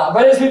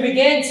 But as we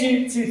began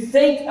to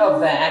think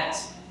of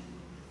that,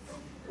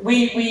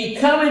 we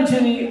come into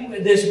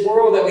this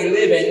world that we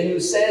live in who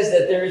says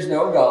that there is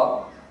no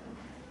God,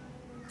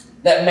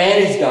 that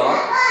man is God.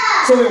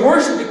 So we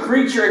worship the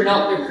creature and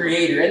not the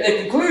creator. And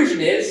the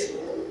conclusion is,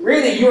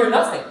 really, you are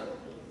nothing.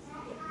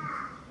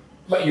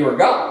 But you are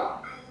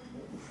God.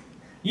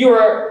 You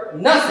are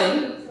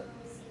nothing,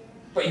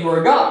 but you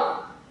are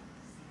God.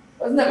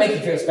 Doesn't that make you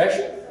feel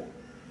special?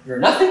 You're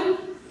nothing,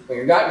 but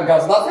you're God, and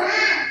God's nothing.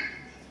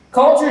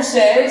 Culture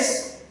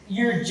says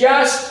you're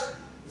just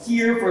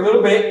here for a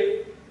little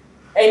bit,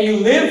 and you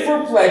live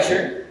for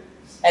pleasure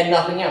and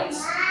nothing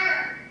else.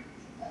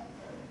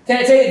 Can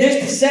I tell you,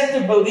 this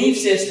deceptive belief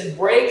system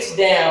breaks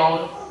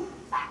down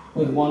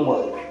with one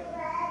word.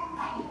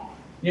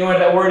 You know what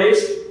that word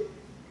is?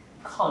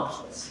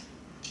 Conscience.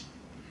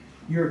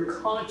 Your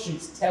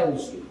conscience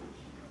tells you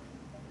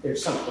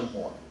there's something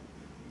more.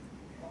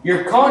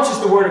 Your conscience,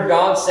 the Word of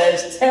God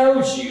says,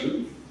 tells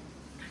you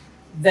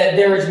that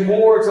there is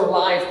more to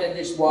life than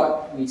just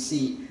what we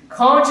see.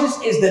 Conscience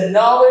is the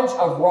knowledge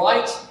of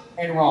right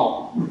and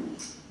wrong.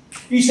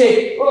 You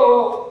say,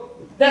 oh,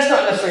 that's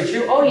not necessarily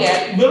true. Oh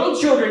yeah, little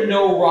children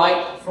know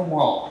right from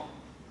wrong.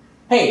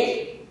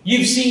 Hey,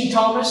 you've seen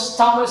Thomas.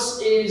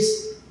 Thomas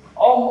is,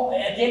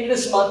 at the end of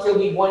this month, he'll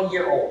be 1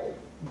 year old.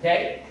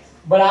 Okay?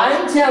 But I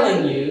am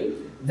telling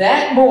you,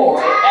 that boy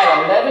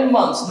at 11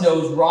 months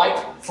knows right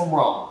from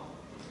wrong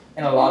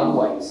in a lot of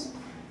ways.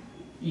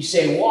 You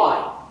say,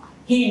 why?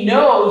 He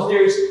knows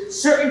there's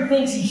certain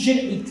things he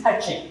shouldn't be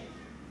touching.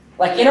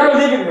 Like in our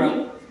living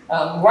room,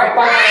 right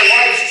by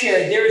my wife's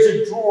chair, there's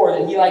a drawer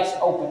that he likes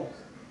to open.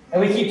 And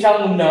we keep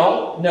telling him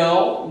no,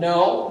 no,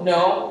 no,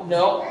 no,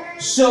 no.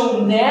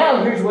 So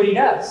now here's what he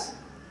does.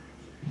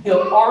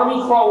 He'll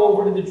army crawl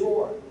over to the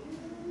drawer.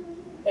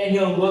 And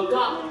he'll look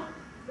up.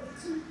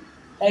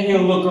 And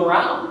he'll look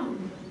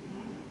around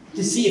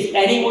to see if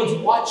anyone's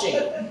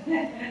watching.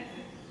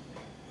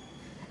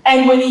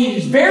 And when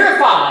he's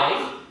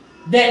verified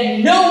that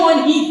no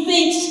one he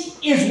thinks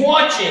is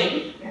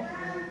watching,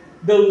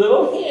 the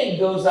little hand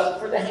goes up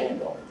for the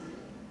handle.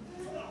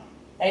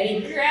 And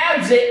he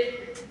grabs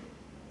it.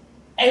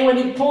 And when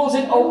he pulls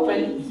it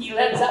open, he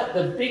lets out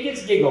the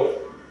biggest giggle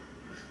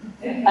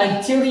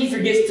until he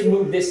forgets to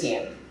move this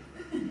hand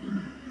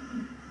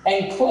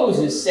and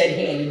closes said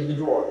hand into the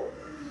drawer.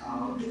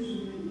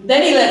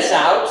 Then he lets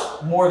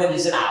out more than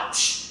just an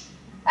ouch.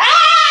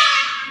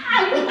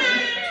 Ah!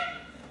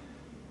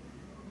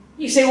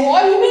 You say, well,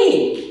 what do you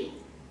mean?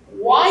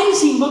 Why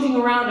is he looking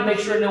around to make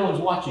sure no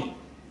one's watching?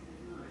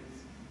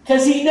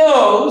 Because he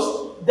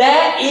knows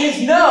that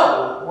is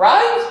no,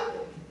 right?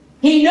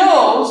 He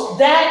knows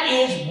that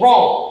is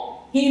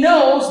wrong. He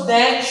knows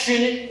that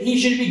he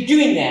shouldn't be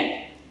doing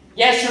that.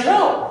 Yes or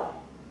no?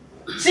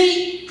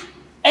 See,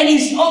 and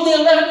he's only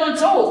 11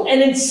 months old.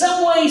 And in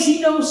some ways,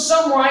 he knows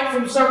some right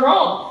from some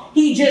wrong.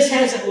 He just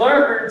hasn't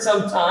learned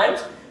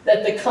sometimes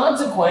that the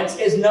consequence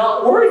is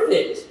not worth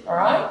it. All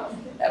right?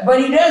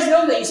 But he does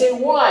know that. You say,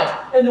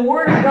 why? And the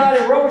Word of God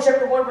in Romans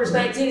chapter 1, verse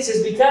 19, it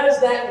says, because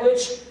that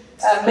which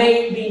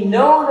may be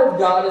known of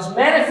God is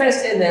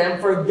manifest in them,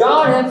 for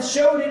God hath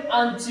showed it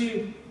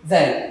unto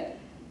them.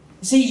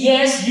 See,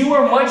 yes, you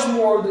are much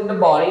more than the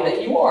body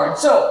that you are.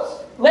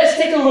 So, let's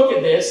take a look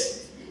at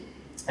this,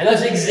 and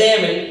let's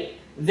examine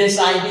this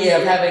idea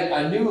of having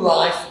a new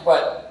life,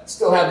 but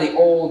still have the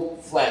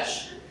old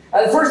flesh.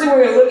 The first thing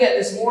we're going to look at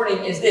this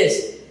morning is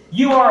this.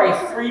 You are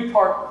a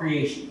three-part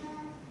creation.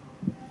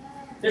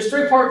 There's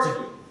three parts of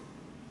you.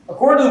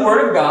 According to the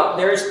Word of God,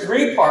 there is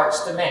three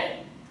parts to man.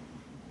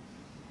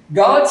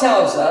 God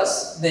tells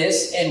us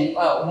this in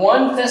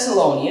 1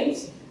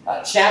 Thessalonians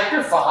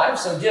chapter 5,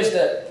 so just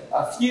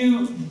a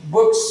few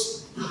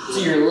books to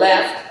your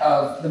left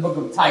of the book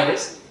of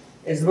Titus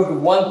is the book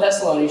of 1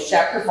 Thessalonians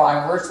chapter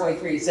 5, verse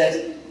 23. It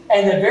says,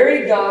 and the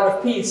very God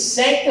of peace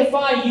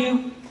sanctify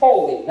you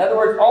wholly. In other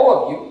words,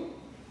 all of you.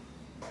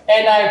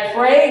 And I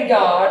pray,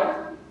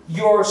 God,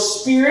 your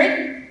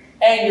spirit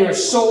and your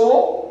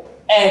soul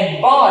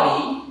and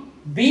body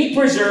be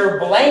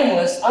preserved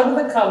blameless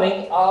unto the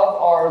coming of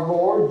our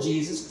Lord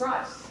Jesus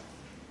Christ.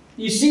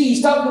 You see,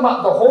 he's talking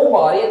about the whole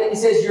body, and then he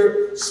says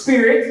your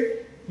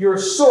spirit, your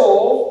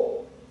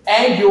soul,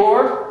 and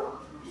your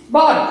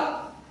body.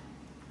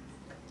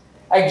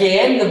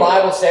 Again, the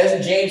Bible says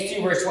in James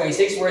 2, verse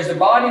 26, whereas the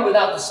body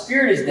without the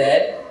spirit is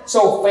dead,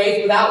 so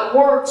faith without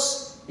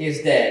works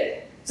is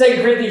dead.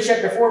 2 Corinthians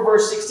chapter 4,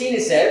 verse 16,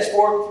 it says,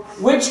 for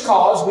which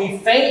cause we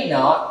faint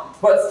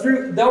not, but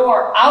though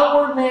our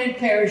outward man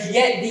perish,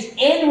 yet the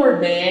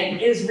inward man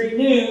is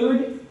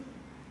renewed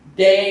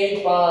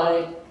day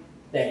by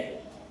day.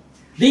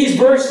 These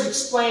verses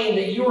explain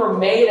that you are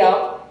made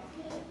up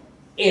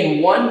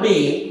in one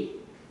being,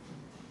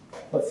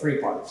 but three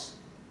parts.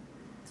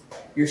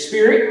 Your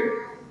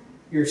spirit,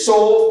 your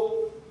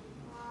soul,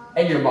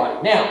 and your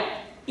body. Now,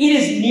 it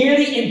is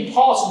nearly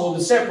impossible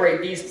to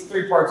separate these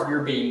three parts of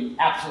your being.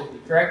 Absolutely,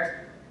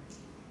 correct?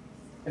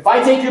 If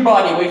I take your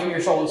body away from your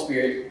soul and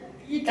spirit,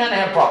 you kind of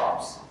have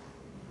problems.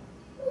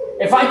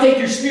 If I take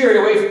your spirit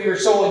away from your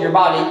soul and your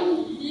body,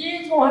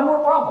 you're going to have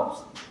more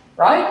problems.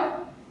 Right?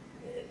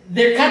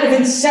 They're kind of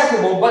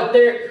inseparable, but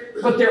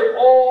they're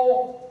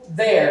all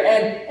there.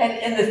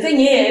 And the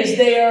thing is,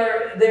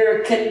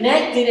 they're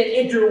connected and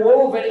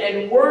interwoven,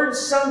 and words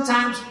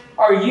sometimes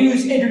are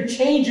used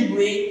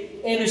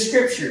interchangeably in the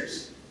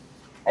Scriptures.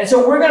 And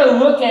so we're going to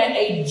look at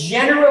a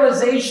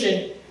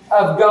generalization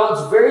of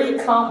God's very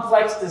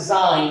complex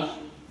design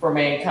for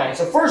mankind.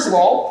 So first of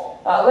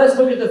all, let's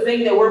look at the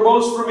thing that we're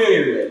most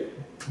familiar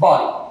with,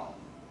 body.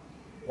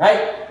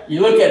 Right?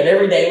 You look at it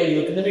every day when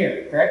you look in the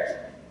mirror, correct?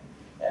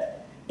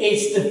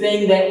 It's the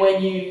thing that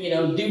when you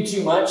do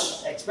too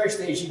much,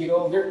 especially as you get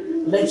older,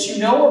 lets you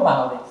know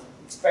about it,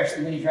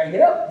 especially when you try to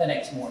get up the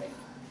next morning.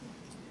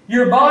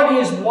 Your body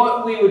is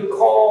what we would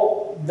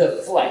call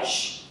the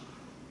flesh.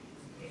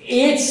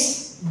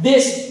 It's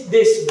this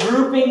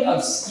grouping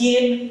of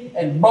skin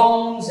and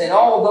bones and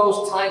all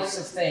those types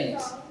of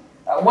things.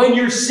 When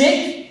you're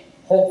sick,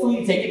 hopefully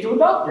you take it to a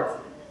doctor.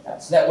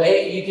 So that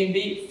way you can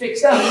be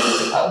fixed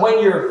up.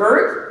 When you're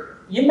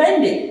hurt, you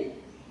mend it,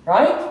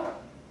 right?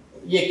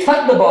 You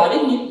cut the body,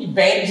 you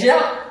bandage it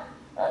up.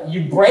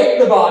 You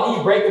break the body,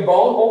 you break the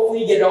bone,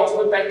 hopefully you get it all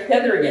put back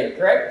together again,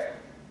 correct?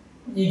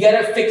 You got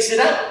to fix it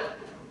up.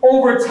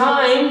 Over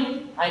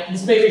time,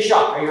 this may be a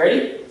shock, are you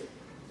ready?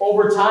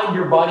 Over time,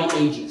 your body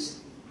ages.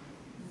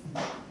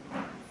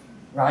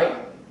 Right?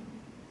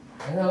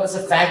 I know it's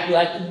a fact we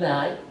like to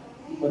deny.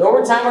 But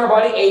over time, our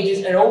body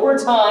ages, and over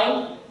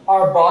time,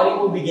 our body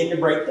will begin to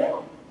break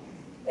down.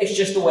 It's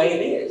just the way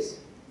it is.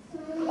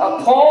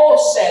 Paul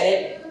said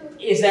it,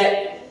 is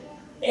that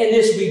in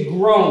this we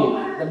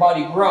groan, the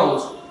body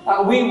groans.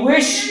 We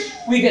wish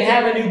we can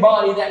have a new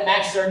body that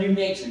matches our new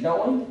nature,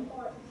 don't we?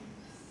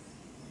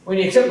 When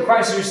you accept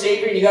Christ as your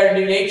Savior and you got a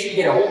new nature, you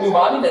get a whole new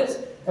body.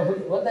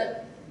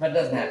 That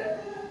doesn't happen.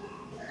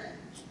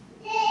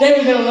 Then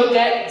we're going to look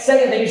at, the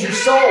second thing is your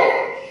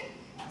soul.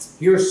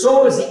 Your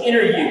soul is the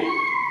inner you.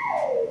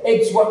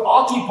 It's what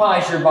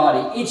occupies your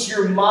body. It's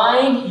your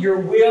mind, your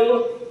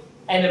will,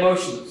 and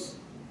emotions.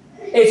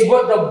 It's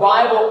what the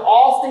Bible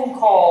often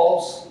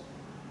calls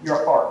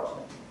your heart.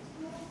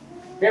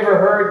 Have you ever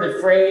heard the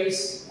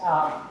phrase,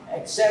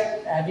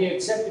 have you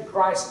accepted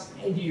Christ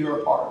into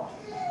your heart?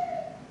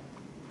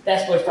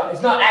 That's what it's talking.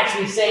 It's not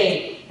actually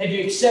saying, have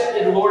you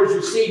accepted the Lord as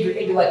your Savior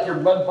into like your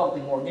blood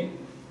pumping organ?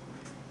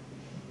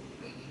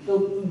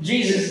 So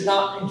Jesus is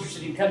not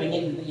interested in coming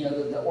into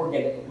the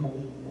organ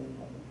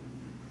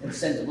and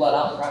sends the blood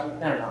out. Right?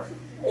 No.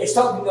 It's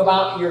talking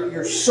about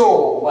your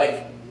soul.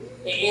 Like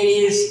it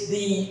is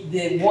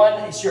the one.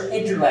 It's your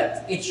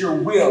intellect. It's your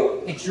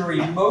will. It's your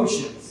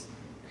emotions.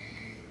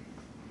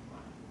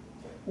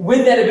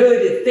 With that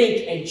ability to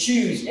think and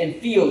choose and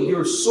feel,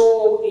 your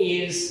soul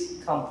is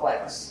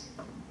complex.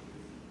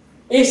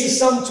 It's the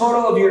sum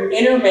total of your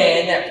inner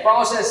man that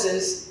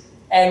processes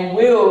and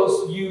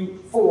wills you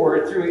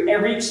forward through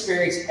every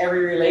experience,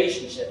 every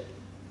relationship.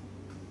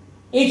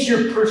 It's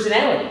your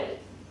personality.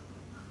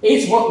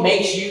 It's what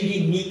makes you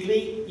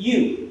uniquely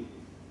you.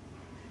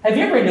 Have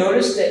you ever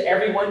noticed that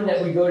everyone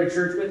that we go to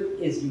church with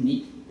is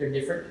unique? They're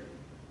different.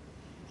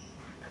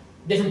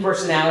 Different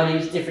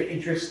personalities, different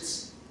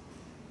interests,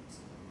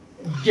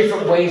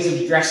 different ways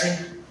of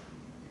dressing,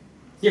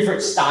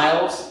 different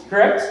styles,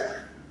 correct?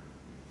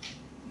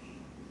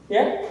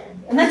 Yeah?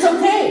 And that's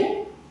okay.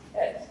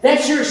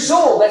 That's your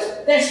soul.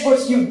 That's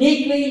what's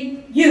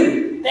uniquely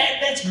you.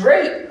 That's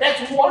great.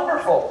 That's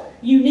wonderful.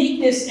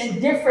 Uniqueness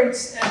and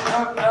difference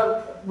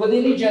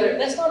within each other,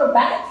 that's not a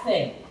bad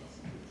thing.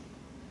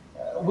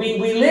 We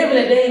live in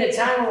a day and a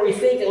time where we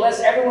think unless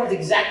everyone's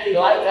exactly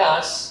like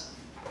us,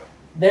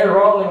 they're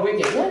wrong and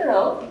wicked.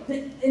 No.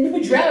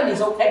 Individuality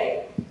is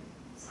okay.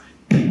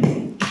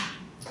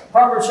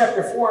 Proverbs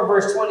chapter 4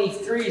 verse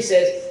 23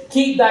 says,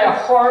 keep thy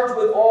heart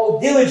with all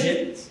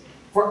diligence,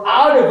 for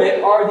out of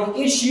it are the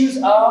issues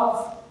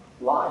of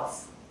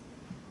life.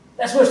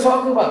 That's what it's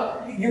talking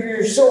about.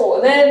 Your soul.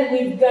 And then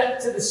we get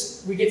to the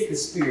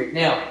spirit.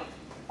 Now,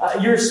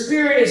 your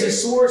spirit is a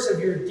source of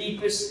your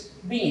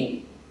deepest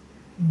being.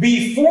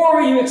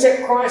 Before you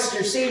accept Christ as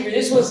your Savior,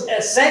 this was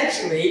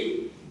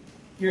essentially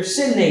your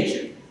sin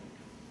nature.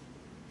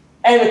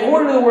 And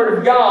according to the Word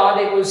of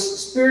God, it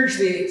was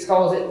spiritually, it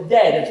calls it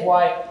dead. That's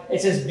why it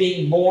says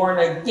being born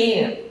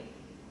again.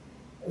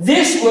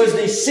 This was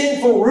the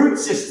sinful root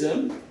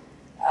system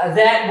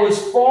that was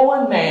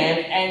fallen man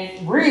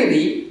and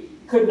really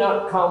could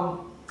not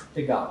come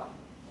to God.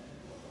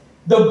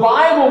 The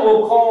Bible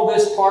will call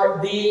this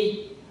part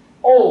the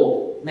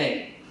old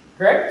man.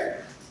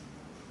 Correct?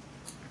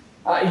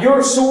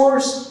 Your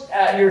source,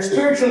 your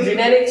spiritual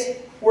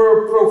genetics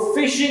were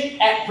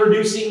proficient at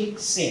producing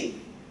sin.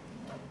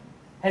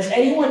 Has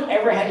anyone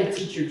ever had to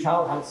teach your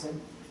child how to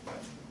sin?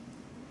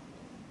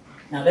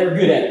 Now, they were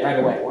good at it right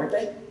away, weren't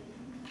they?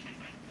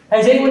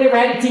 Has anyone ever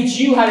had to teach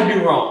you how to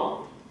do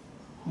wrong?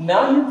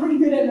 No, you're pretty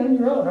good at it on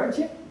your own, aren't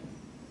you?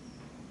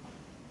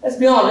 Let's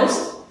be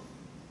honest.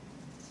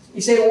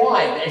 You say,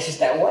 why? It's just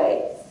that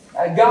way.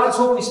 God's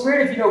Holy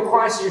Spirit, if you know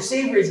Christ as your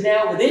Savior, is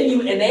now within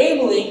you,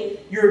 enabling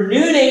your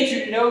new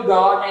nature to know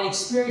God and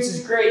experience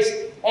His grace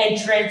and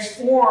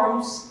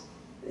transforms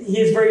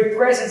His very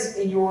presence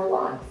in your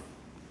life.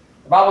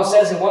 The Bible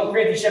says in 1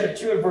 Corinthians chapter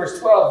 2 and verse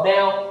 12,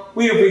 now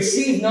we have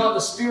received not the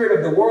spirit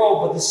of the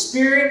world, but the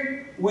Spirit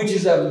which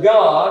is of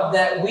God,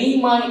 that we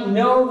might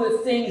know the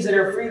things that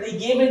are freely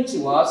given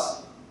to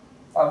us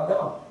of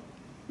God.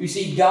 You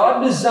see,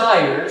 God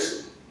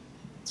desires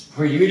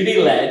for you to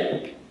be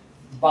led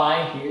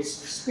by His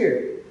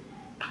Spirit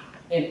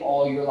in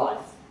all your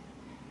life.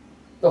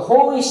 The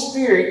Holy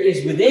Spirit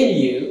is within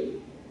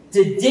you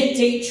to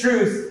dictate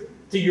truth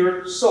to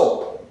your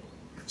soul.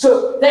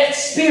 So that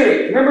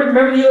Spirit,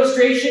 remember the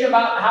illustration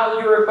about how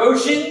your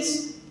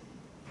emotions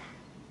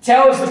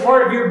tells the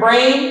part of your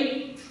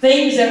brain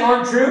things that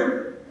aren't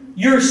true?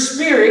 Your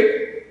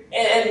spirit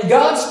and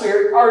God's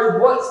Spirit are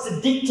what's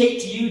to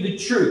dictate to you the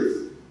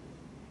truth.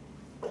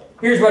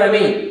 Here's what I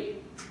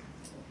mean.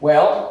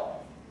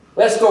 Well,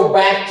 let's go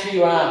back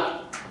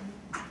to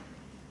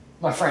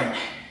my friend.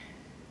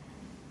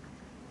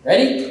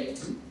 Ready?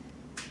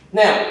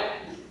 Now,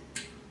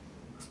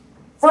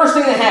 first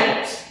thing that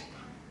happens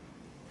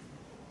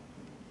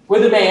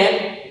with a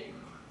man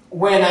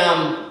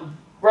when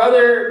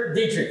Brother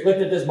Dietrich looked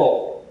at this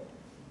bowl.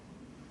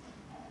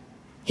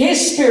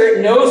 His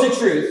spirit knows the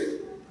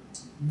truth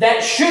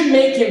that should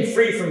make him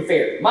free from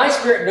fear.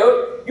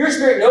 Your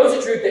spirit knows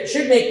the truth that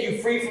should make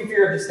you free from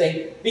fear of this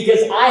thing because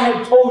I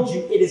have told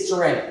you it is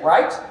ceramic,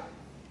 right?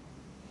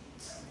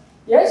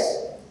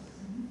 Yes?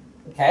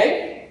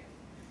 Okay.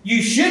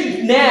 You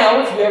should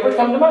now, if you ever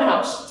come to my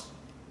house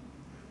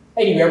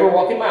and you ever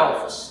walk in my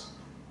office,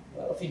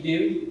 well, if you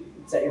do,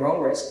 it's at your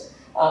own risk.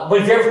 But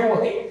if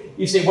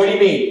You say, what do you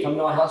mean? Come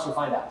to my house, you'll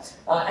find out.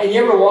 And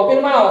you ever walk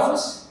into my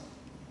office,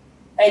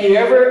 and you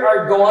ever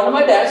go onto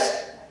my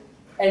desk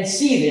and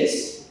see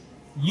this,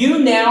 you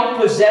now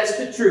possess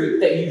the truth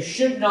that you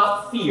should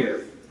not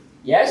fear.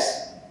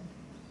 Yes?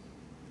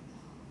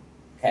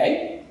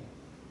 Okay?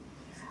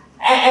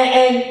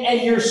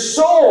 And your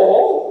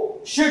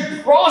soul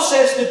should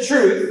process the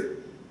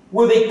truth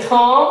with a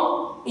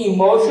calm,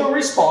 emotional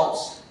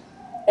response,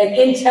 an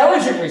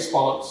intelligent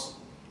response,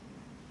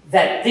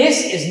 that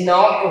this is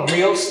not a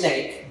real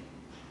snake,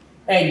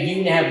 and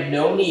you have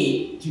no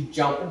need to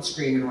jump and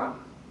scream and run.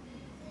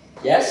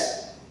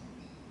 Yes?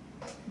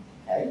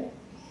 Okay.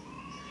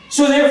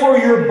 So therefore,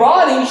 your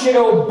body should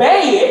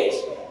obey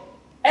it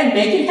and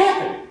make it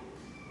happen.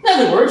 In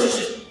other words, you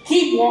just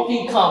keep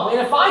walking calmly.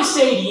 And if I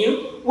say to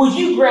you, would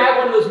you grab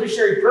one of those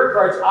missionary prayer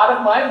cards out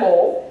of my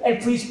bowl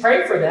and please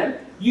pray for them,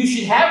 you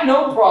should have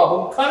no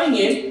problem coming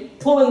in,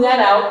 pulling that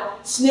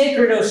out, snake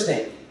or no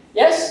snake.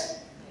 Yes?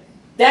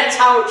 That's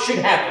how it should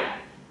happen.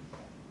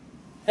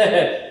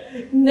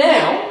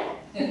 Now,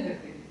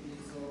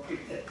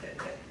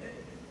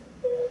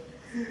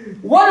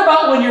 what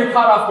about when you're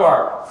caught off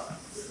guard?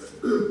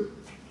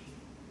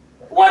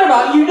 What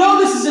about, you know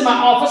this is in my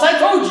office, I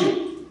told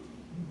you.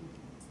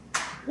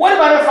 What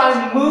about if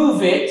I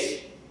move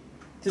it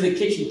to the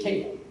kitchen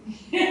table?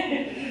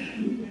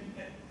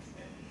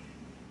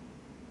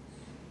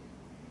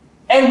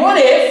 And what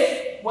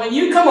if, when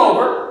you come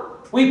over,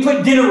 we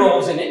put dinner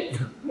rolls in it?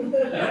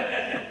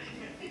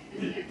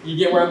 You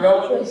get where I'm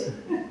going with this?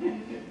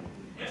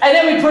 And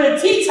then we put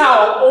a tea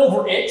towel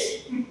over it.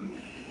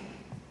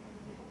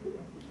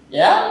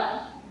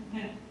 Yeah?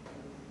 And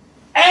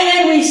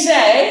then we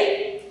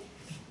say,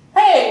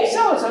 hey,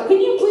 so-and-so,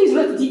 can you please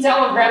lift the tea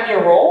towel and grab me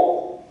a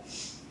roll?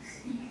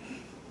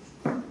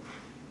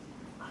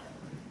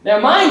 Now,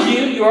 mind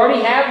you, you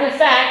already have the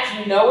fact,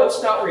 you know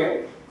it's not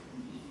real.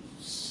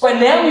 But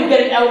now we've got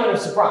an element of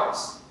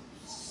surprise.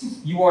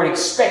 You weren't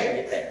expecting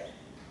it there.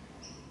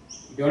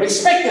 You don't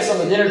expect this on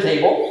the dinner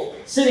table,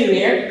 sitting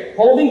there,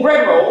 holding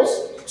bread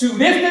rolls, to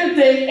lift the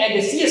thing and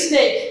to see a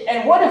snake.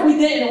 And what if we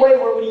did it in a way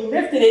where when you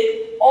lifted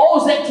it,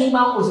 all that came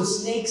out was a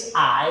snake's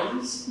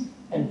eyes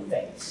and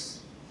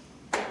face?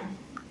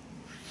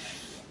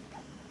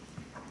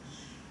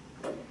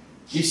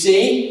 You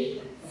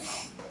see?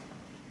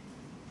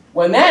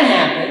 When that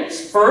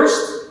happens,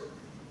 first,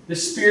 the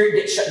spirit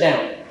gets shut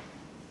down.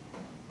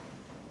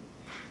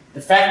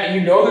 The fact that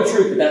you know the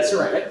truth that that's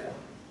ceramic,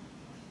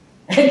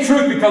 and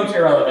truth becomes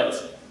irrelevant.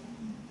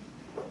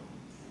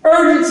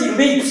 Urgency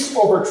leaps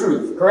over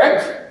truth,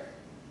 correct?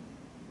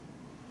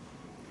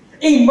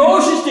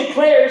 Emotions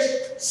declares,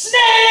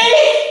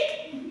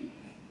 snake!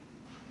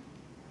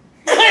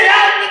 Clear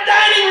out the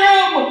dining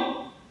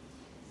room!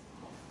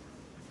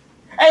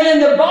 And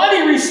then the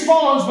body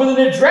responds with an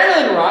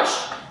adrenaline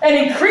rush,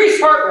 an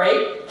increased heart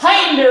rate,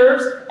 heightened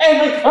nerves, and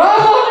like, come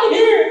on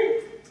here!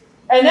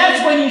 And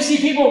that's when you see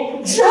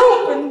people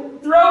jump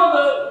and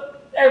throw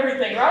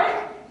everything,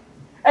 right?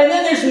 And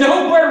then there's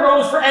no bread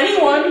rolls for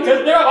anyone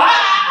because they're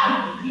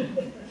ah!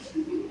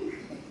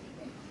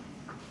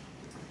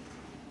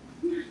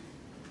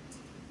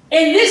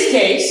 In this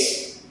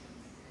case,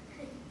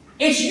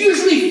 it's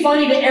usually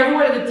funny to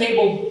everyone at the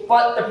table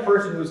but the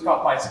person who was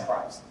caught by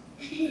surprise.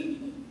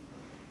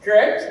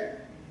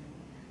 Correct?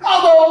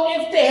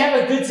 Although, if they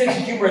have a good sense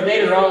of humor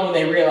later on when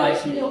they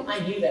realize, you know, I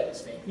knew that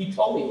was fake. You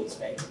told me it was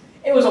fake.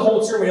 It was a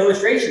whole sermon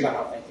illustration about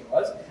how fake it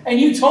was. And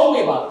you told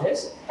me about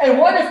this. And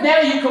what if now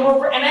you come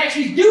over and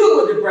actually do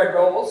it with the bread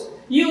rolls?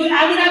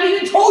 I've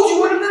even told you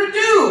what I'm going to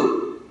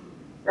do.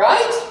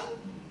 Right?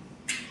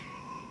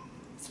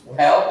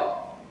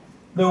 Well,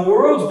 the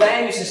world's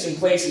value system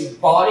places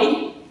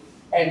body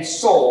and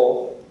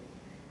soul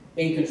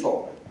in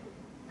control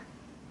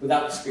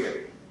without the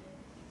spirit.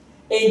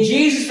 In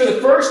Jesus, for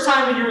the first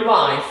time in your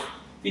life,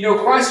 if you know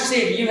Christ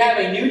your Savior, you have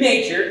a new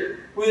nature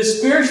with a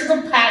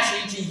spiritual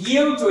capacity to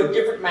yield to a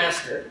different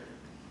master.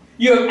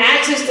 You have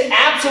access to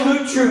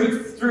absolute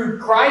truth through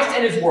Christ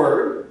and His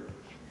Word.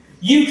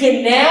 You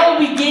can now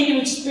begin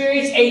to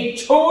experience a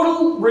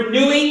total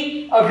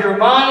renewing of your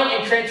mind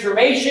and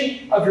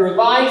transformation of your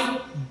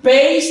life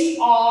based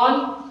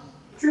on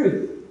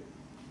truth.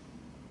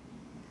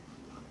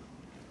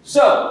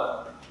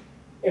 So,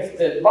 if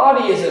the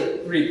body is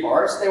of 3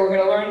 parts, then we're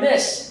going to learn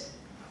this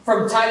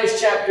from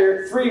Titus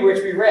chapter 3,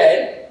 which we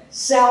read.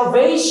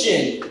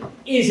 Salvation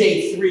is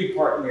a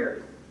 3-part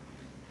miracle.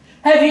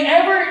 Have you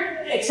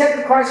ever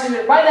accepted Christ?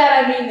 By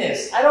that I mean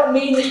this. I don't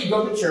mean that you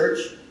go to church,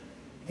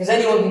 because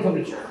anyone can come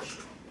to church.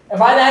 And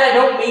by that I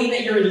don't mean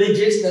that you're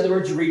religious. In other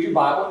words, you read your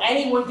Bible.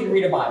 Anyone can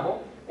read a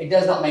Bible. It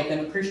does not make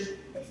them a Christian.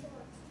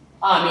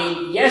 I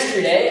mean,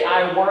 yesterday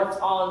I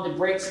worked on the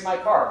brakes in my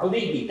car.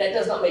 Believe me, that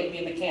does not make me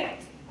a mechanic.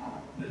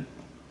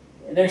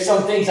 There's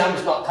some things I'm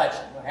just not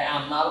touching. Okay?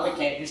 I'm not a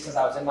mechanic just because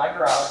I was in my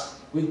garage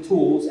with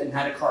tools and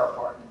had a car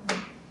apart.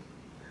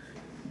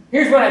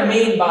 Here's what I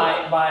mean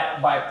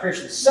by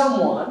Christian.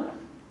 Someone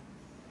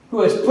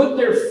who has put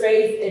their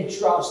faith and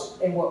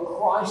trust in what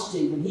Christ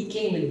did when He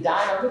came and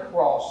died on the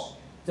cross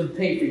to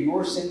pay for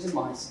your sins and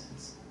my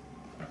sins.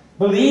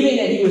 believing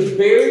that he was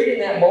buried in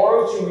that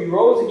borrowed tomb, he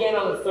rose again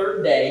on the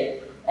third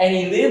day, and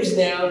he lives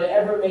now to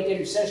ever make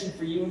intercession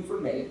for you and for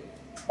me.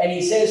 And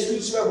he says,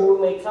 whosoever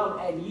may come,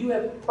 and you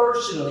have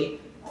personally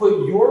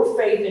put your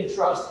faith and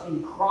trust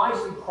in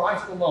Christ and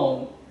Christ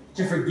alone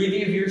to forgive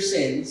you of your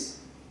sins,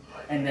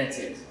 and that's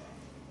it.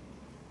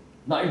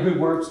 Not your good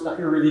works, not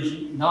your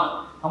religion,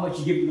 not how much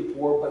you give to the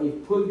poor, but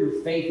you've put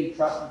your faith and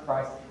trust in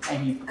Christ,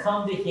 and you've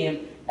come to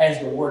him as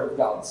the Word of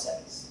God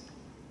says.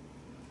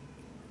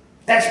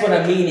 That's what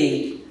I'm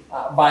meaning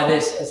by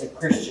this as a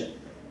Christian.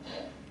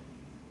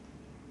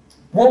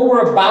 What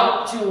we're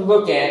about to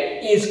look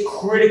at is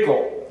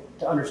critical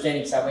to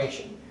understanding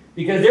salvation.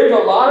 Because there's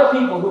a lot of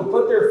people who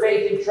put their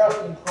faith and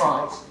trust in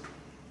Christ,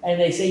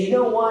 and they say, you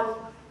know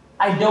what?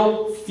 I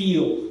don't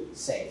feel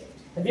saved.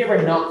 Have you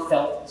ever not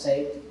felt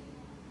saved?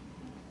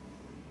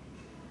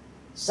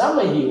 Some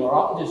of you are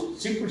all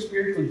just super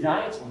spiritual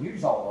giants. Well, you're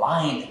just all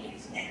lying to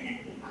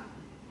me.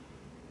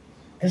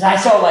 Because I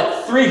saw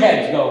like 3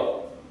 heads go.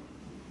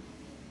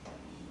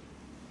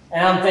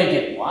 And I'm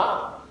thinking,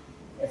 wow,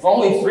 if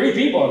only 3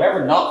 people have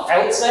ever not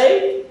felt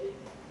saved,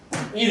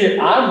 either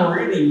I'm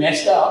really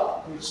messed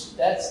up, which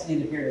that's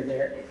neither here nor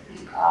there,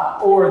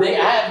 or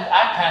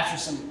I pastor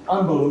some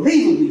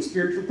unbelievably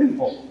spiritual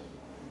people.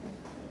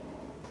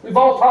 We've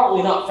all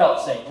probably not felt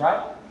saved,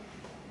 right?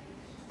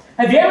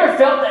 Have you ever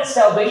felt that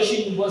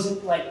salvation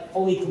wasn't like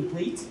fully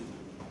complete?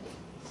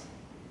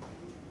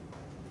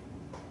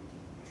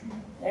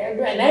 And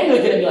now you're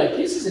looking at me like,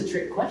 this is a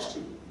trick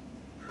question.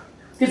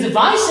 Because if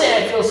I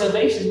say I feel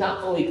salvation is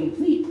not fully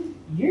complete,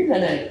 you're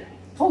going to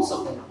pull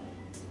something on me.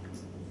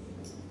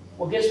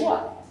 Well, guess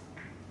what?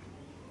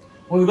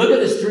 When we look at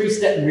this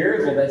 3-step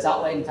miracle that's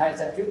outlined in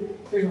Titus chapter 2,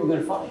 here's what we're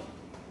going to find.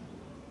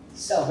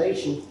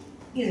 Salvation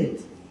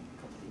isn't complete.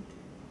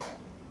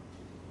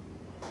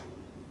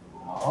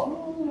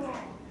 Oh,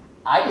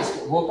 I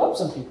just woke up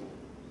some people.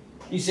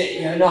 You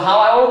say, you know how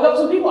I woke up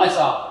some people? I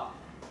saw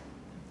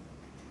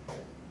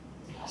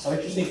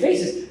interesting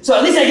faces. So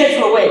at least I get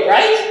you awake,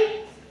 right?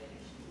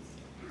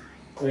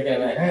 So we got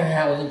like,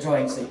 I was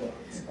enjoying sleeping.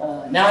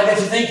 Now I got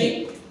you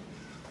thinking.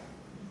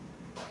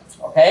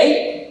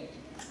 Okay?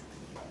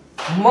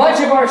 Much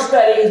of our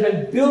study has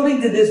been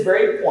building to this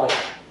very point.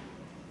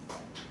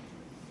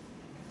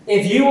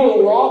 If you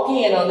will lock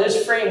in on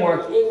this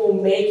framework, it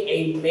will make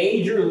a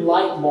major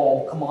light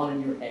bulb come on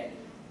in your head.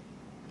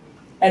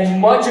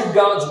 And much of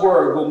God's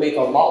Word will make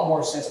a lot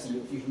more sense to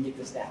you if you can get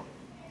this down.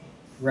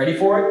 Ready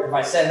for it? Have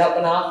I set it up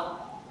enough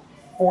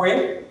for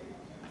you?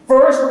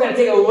 First, we're going to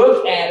take a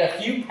look at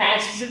a few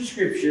passages of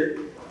Scripture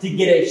to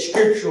get a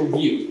scriptural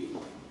view.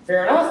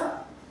 Fair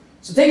enough?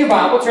 So take your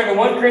Bible, turn to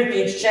 1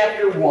 Corinthians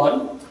chapter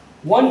 1.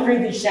 1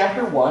 Corinthians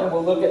chapter 1, and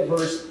we'll look at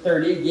verse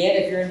 30.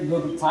 Again, if you're in the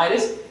book of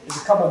Titus,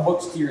 there's a couple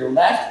books to your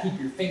left. Keep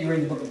your finger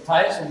in the book of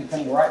Titus. We'll be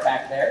coming right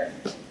back there.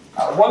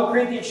 1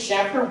 Corinthians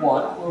chapter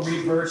 1, we'll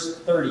read verse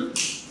 30.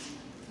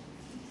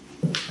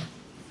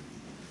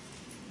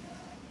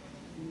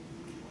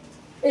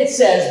 It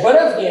says, but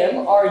of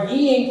him are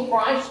ye in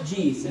Christ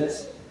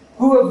Jesus,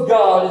 who of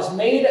God is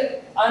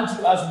made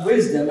unto us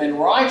wisdom and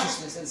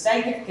righteousness and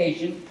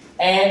sanctification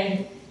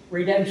and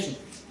redemption.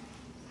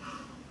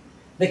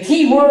 The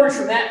key words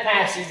from that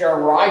passage are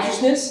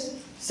righteousness,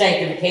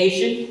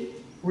 sanctification,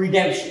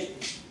 redemption.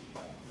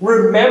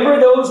 Remember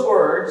those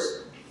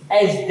words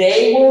as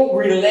they will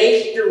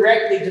relate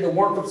directly to the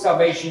work of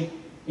salvation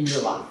in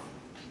your life.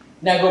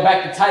 Now go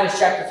back to Titus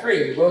chapter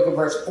 3. We'll look at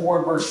verse 4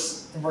 and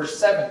verse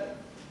 7.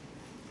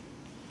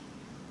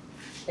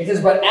 It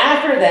says, but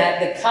after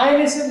that, the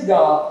kindness of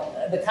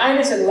God, the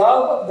kindness and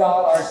love of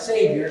God our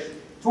Savior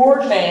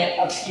toward man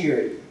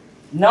appeared,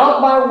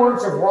 not by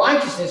works of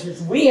righteousness which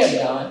we have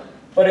done,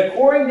 but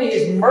according to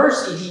his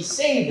mercy he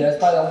saved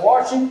us by the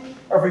washing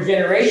of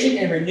regeneration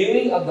and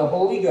renewing of the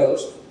Holy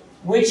Ghost,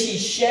 which he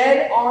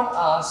shed on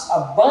us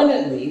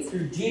abundantly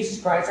through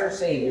Jesus Christ our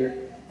Savior,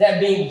 that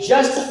being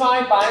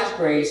justified by his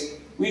grace,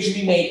 we should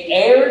be made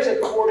heirs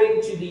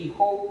according to the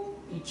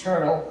hope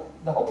eternal,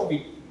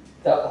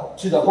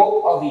 to the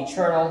hope of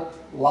eternal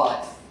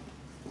life.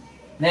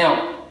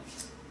 Now,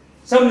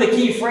 some of the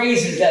key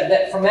phrases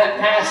that from that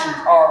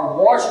passage are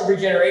washing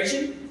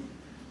regeneration,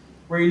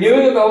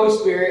 renewing of the Holy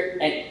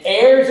Spirit, and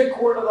heirs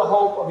according to the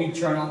hope of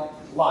eternal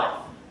life.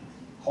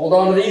 Hold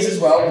on to these as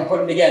well and put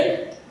them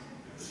together.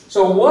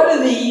 So what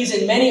do these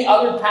and many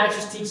other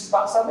passages teach us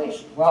about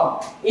salvation?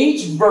 Well,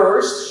 each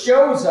verse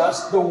shows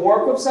us the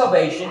work of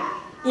salvation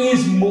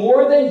is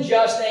more than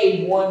just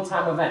a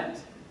one-time event.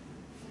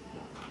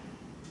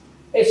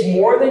 It's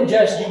more than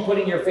just you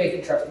putting your faith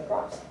and trust in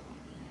Christ.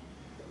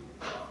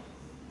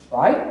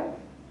 Right?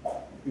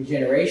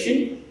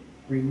 Regeneration,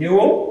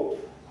 renewal,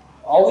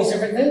 all these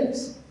different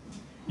things.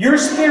 Your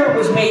spirit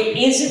was made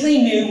instantly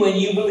new when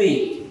you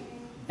believed.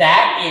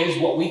 That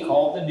is what we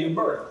call the new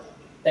birth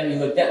that we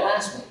looked at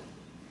last week.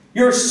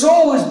 Your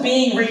soul is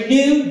being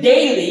renewed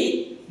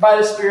daily by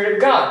the Spirit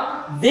of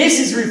God. This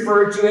is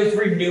referred to as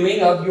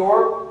renewing of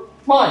your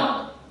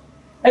mind.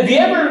 Have you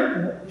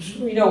ever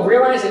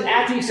realized that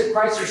after you accept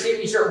Christ as your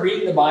Savior, you start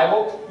reading the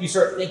Bible, you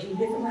start thinking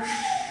differently?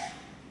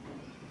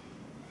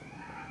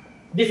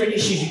 different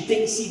issues,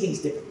 you see things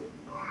differently.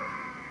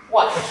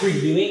 What? It's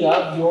renewing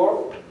of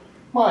your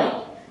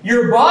mind.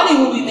 Your body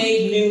will be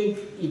made new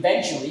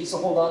eventually, so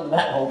hold on to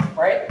that hope,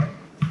 right?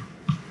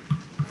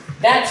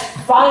 That's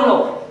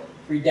final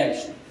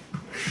redemption.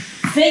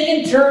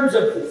 Think in terms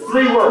of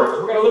 3 words.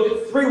 We're going to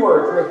look at 3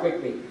 words real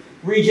quickly.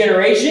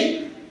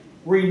 Regeneration,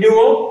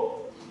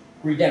 renewal,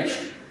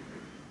 redemption.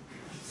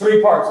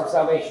 3 parts of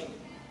salvation.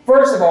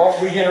 First of all,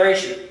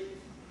 regeneration.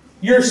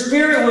 Your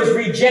spirit was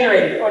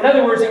regenerated. Or in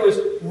other words, it was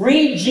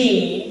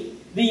regened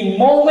the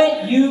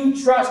moment you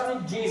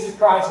trusted Jesus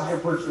Christ as your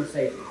personal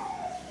Savior.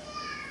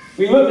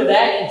 We looked at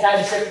that in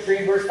Titus chapter 3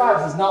 and verse 5.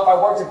 It says, not by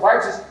works of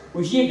righteousness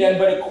which ye have done,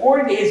 but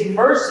according to His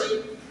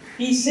mercy,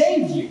 He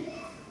saved you.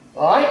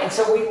 All right? And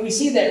so we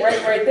see that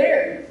right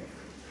there.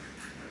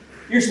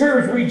 Your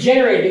spirit was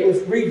regenerated. It was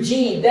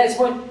regened. That's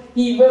when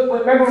He looked.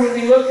 Remember when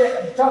we looked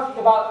at talking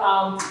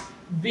about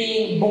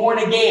being born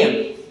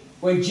again.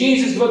 When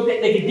Jesus looked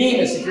at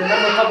Nicodemus, if you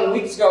remember a couple of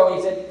weeks ago,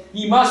 He said,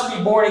 "You must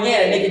be born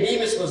again." And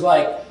Nicodemus was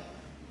like,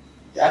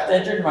 "Do I have to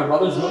enter into my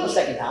mother's womb a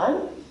second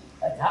time?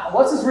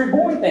 What's this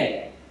reborn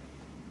thing?"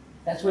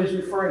 That's what He's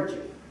referring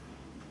to.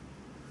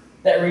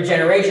 That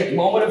regeneration, at the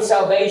moment of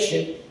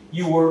salvation,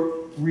 you were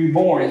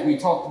reborn, as we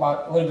talked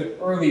about a little bit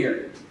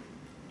earlier.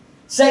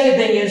 Second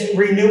thing is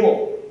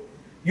renewal.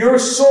 Your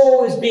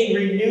soul is being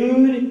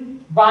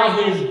renewed by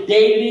His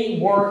daily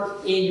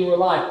work in your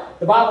life.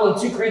 The Bible in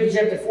 2 Corinthians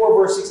chapter 4,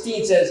 verse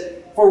 16 says,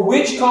 "For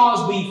which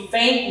cause we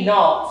faint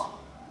not,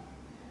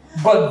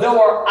 but though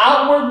our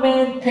outward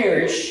man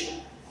perish,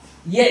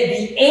 yet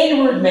the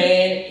inward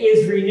man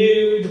is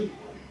renewed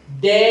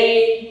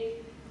day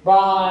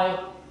by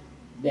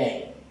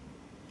day."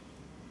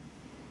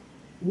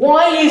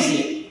 Why is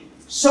it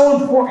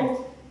so important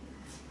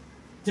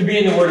to be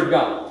in the Word of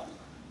God?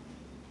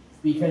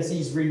 Because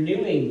He's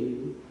renewing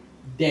you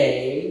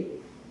day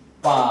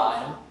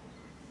by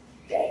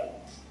day.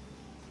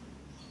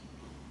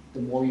 The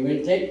more you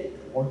intake,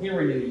 the more He'll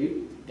renew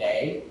you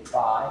day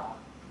by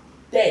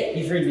day.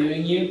 He's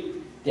renewing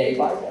you day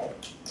by day.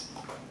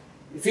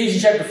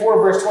 Ephesians chapter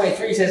 4, verse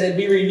 23 says, "And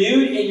be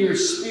renewed in your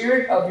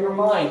spirit of your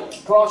mind."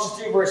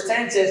 Colossians 3, verse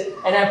 10 says,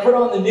 "And have put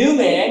on the new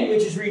man,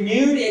 which is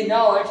renewed in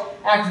knowledge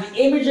after the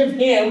image of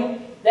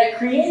Him that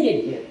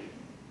created him."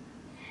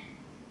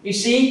 You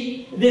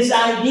see, this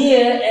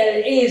idea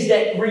is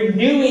that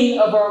renewing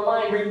of our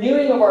mind,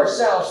 renewing of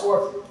ourselves,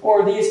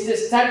 or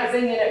this type of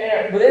thing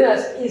within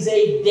us is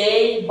a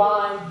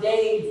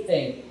day-by-day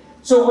thing.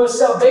 So was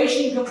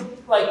salvation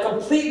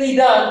completely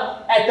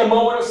done at the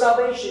moment of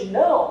salvation?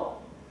 No.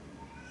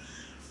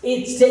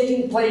 It's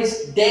taking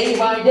place day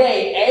by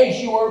day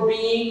as you are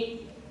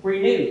being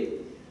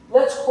renewed.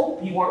 Let's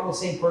hope you aren't the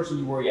same person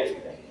you were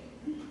yesterday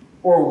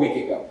or a week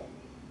ago.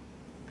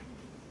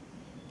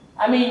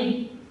 I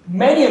mean,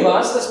 many of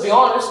us, let's be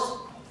honest,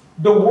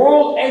 the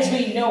world as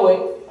we know it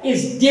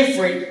is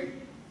different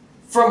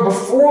from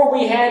before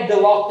we had the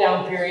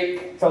lockdown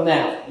period till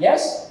now.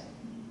 Yes?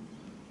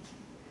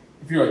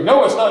 If you're like,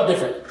 no, it's not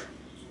different.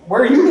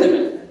 Where are you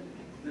living?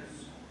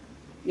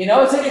 You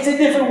know, it's a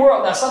different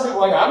world. Now, some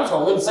people are like, I'm just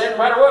going to live the same no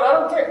matter what. I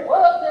don't care.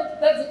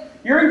 Well,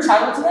 you're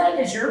entitled to that.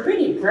 It's your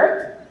opinion,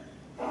 correct?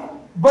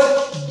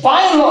 But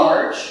by and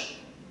large,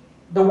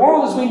 the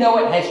world as we know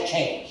it has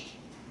changed.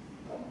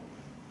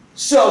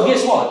 So,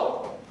 guess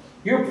what?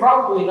 You're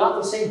probably not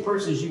the same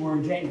person as you were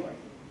in January.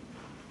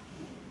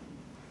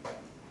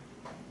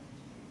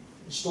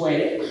 It's the way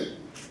it is.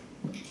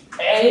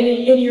 And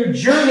in your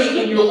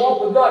journey, in your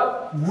walk with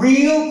God,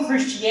 real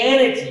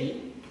Christianity,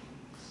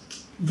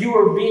 you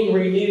are being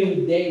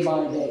renewed day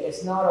by day.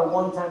 It's not a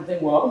one-time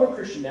thing. Well, I'm a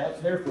Christian now,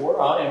 so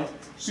therefore I am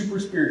super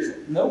spiritual.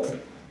 Nope.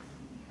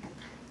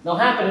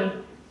 Not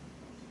happening.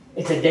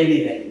 It's a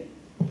daily thing.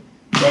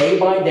 Day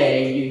by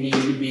day, you need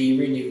to be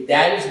renewed.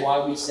 That is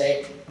why we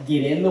say,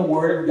 get in the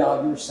Word of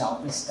God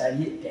yourself and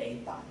study it day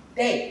by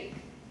day.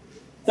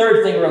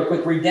 Third thing real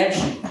quick,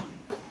 redemption.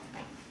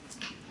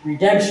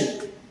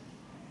 Redemption.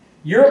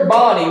 Your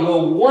body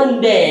will one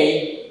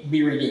day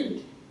be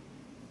redeemed.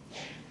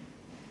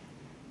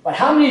 But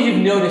how many of you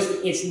have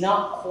noticed it's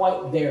not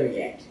quite there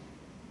yet?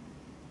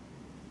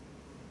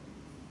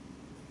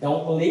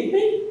 Don't believe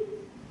me?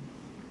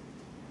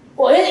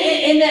 Well,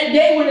 in that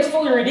day when it's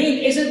fully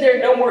redeemed, isn't there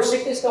no more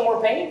sickness, no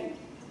more pain?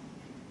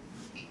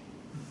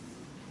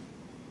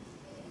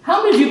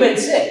 How many of you have been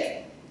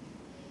sick?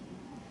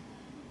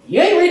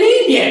 You ain't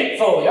redeemed yet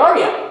fully, are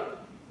you?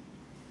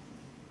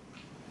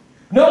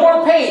 No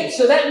more pain.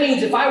 So that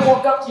means if I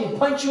walk up to you and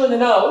punch you in the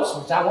nose,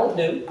 which I won't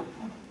do,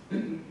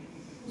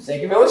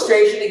 sake of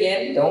illustration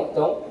again, don't.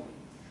 All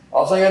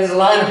of a sudden there's a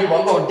line of people,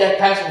 I'm going to death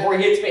pass before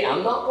he hits me.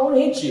 I'm not going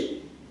to hit you.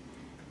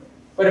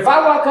 But if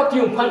I walk up to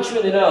you and punch you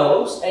in the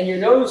nose, and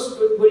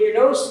would your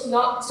nose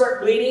not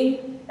start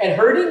bleeding and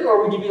hurting?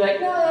 Or would you be like,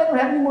 no, I don't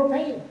have any more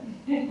pain?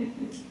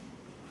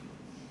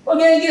 Well,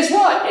 then guess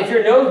what? If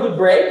your nose would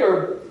break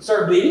or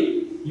start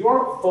bleeding, you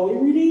aren't fully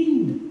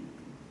redeemed.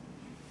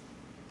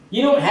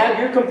 You don't have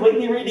your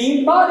completely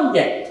redeemed body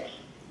yet.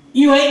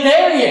 You ain't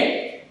there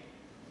yet.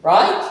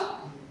 Right?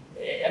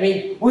 I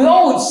mean, we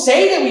all would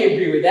say that we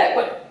agree with that,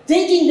 but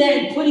thinking that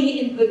and putting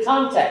it into the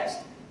context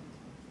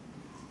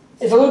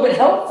is a little bit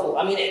helpful.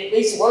 I mean, at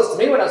least it was to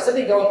me when I was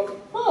sitting going,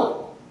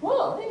 oh,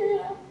 well,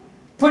 yeah.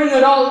 Putting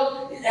it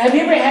all, have you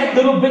ever had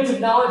little bits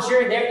of knowledge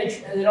here and there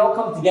and it all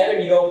comes together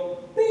and you go,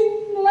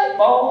 bing, light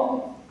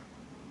bulb.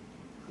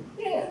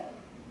 Yeah.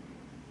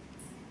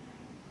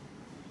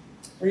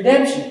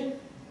 Redemption.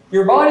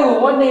 Your body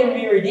will one day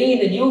be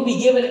redeemed and you will be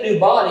given a new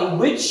body,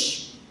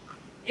 which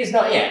is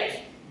not yet.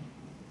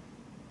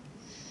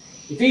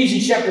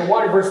 Ephesians chapter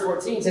 1 verse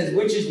 14 says,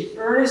 which is the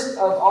earnest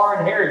of our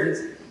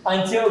inheritance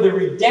until the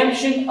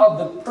redemption of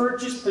the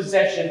purchased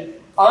possession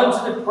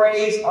unto the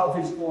praise of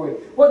His glory.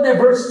 What that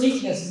verse is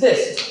teaching us is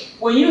this.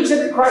 When you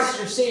accepted Christ as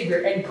your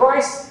Savior and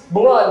Christ's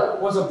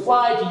blood was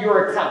applied to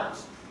your account,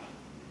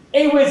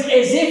 it was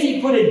as if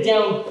He put a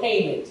down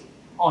payment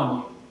on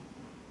you.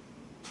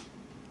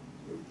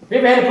 Have you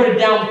ever had to put a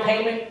down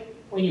payment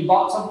when you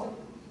bought something?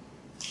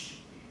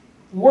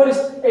 What is,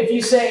 if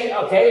you say,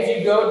 okay, if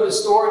you go to the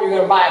store and you're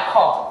going to buy a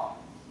car,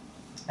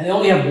 and they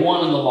only have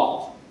one on the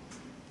lot,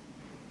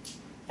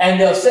 and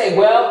they'll say,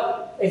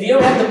 well, if you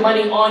don't have the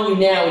money on you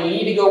now and you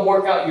need to go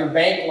work out your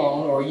bank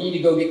loan or you need to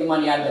go get the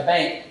money out of the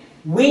bank,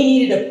 we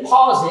need a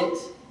deposit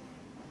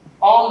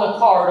on the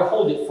car to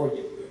hold it for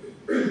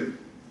you.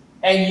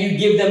 And you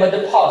give them a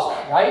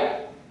deposit,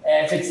 right?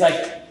 If it's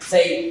like,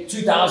 say,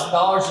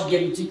 $2,000, you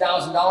give them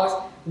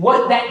 $2,000.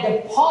 What that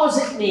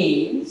deposit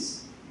means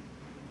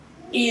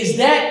is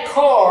that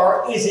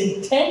car is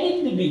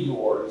intended to be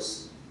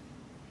yours,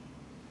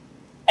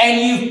 and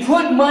you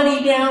put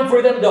money down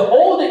for them to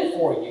hold it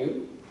for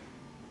you,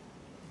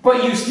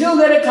 but you still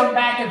got to come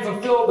back and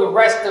fulfill the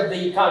rest of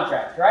the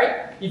contract,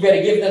 right? You've got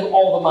to give them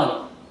all the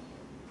money.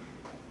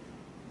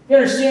 You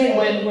understand,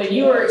 when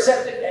you were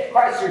accepted as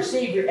Christ as your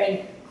Savior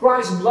and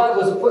Christ's blood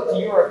was put to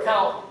your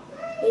account,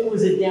 it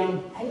was a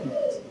down payment.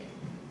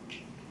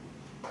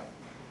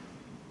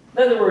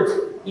 In other words,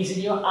 He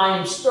said, I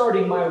am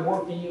starting my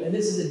work in you, and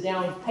this is a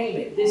down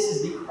payment. This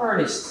is the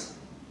earnest.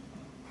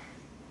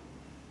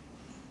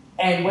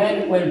 And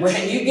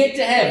when you get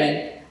to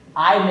heaven,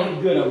 I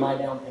make good on my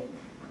down payment.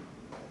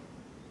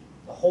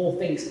 The whole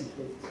thing's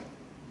complete.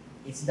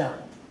 It's done.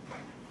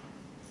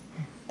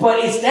 But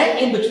it's that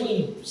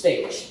in-between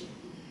stage.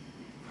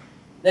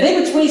 That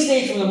in-between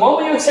stage from the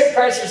moment you accept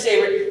Christ as your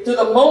Savior to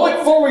the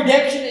moment full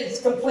redemption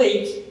is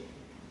complete,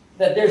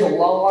 that there's a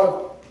lot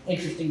of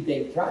interesting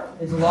things, right?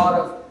 There's a lot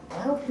of,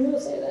 well, people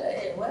say that,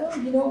 hey, well,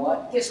 you know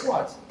what? Guess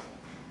what?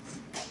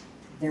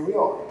 There we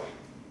are.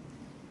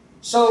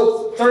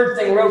 So, third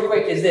thing real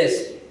quick is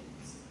this.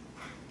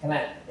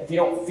 If you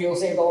don't feel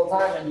saved all the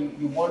time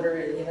and you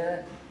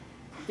wonder,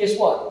 guess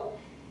what?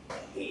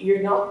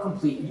 You're not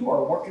complete. You are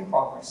a work in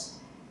progress.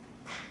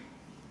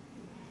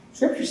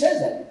 Scripture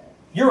says that.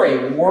 You're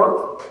a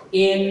work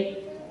in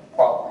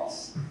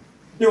progress.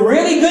 The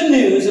really good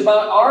news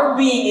about our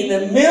being in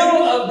the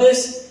middle of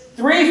this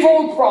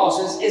threefold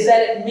process is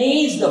that it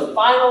means the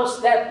final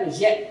step is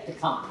yet to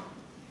come.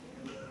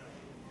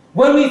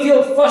 When we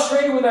feel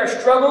frustrated with our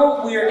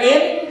struggle we are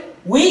in,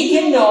 we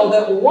can know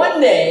that one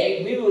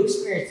day we will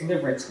experience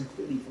deliverance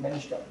completely from any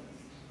struggle.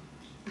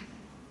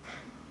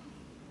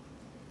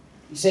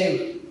 You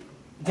say,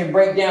 you can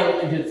break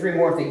down into three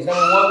more things.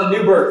 Number one, the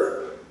new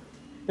birth.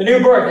 The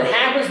new birth. It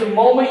happens the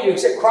moment you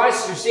accept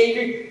Christ as your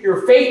Savior.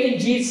 Your faith in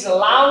Jesus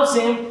allows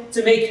Him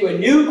to make you a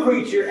new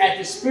creature at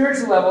the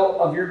spiritual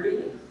level of your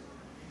being.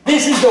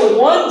 This is the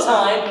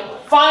one-time,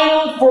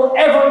 final,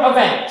 forever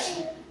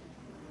event.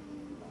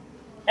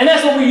 And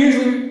that's what we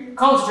usually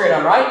concentrate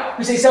on, right?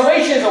 We say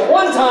salvation is a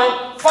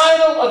one-time,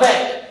 final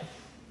event.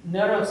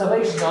 No,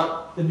 salvation is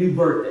not. The new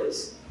birth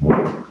is.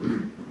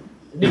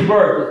 The new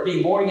birth is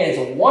being born again. It's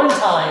a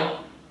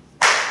one-time,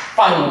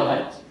 final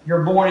event.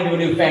 You're born into a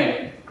new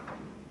family.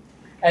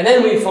 And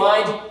then we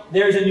find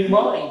there's a new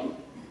mind.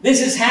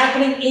 This is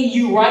happening in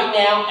you right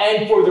now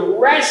and for the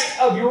rest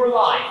of your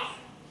life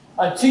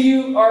until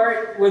you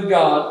are with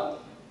God.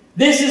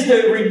 This is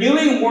the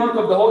renewing work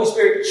of the Holy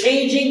Spirit,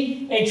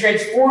 changing and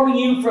transforming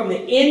you from the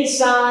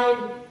inside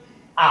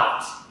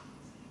out,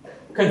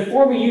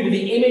 conforming you to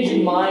the image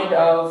and mind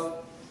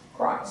of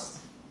Christ.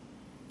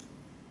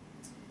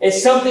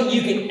 It's something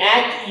you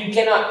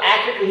cannot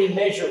accurately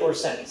measure or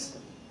sense.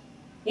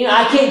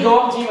 I can't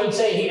go up to you and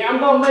say, "Here, I'm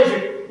going to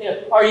measure.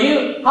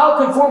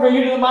 How conformed are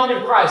you to the mind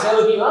of Christ?" I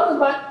look at you, I'm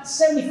about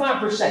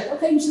 75%.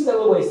 Okay, you still got a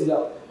little ways to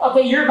go.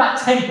 Okay, you're about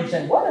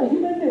 10%. What have you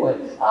been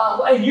doing?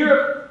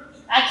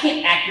 I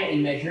can't accurately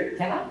measure it,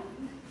 can I?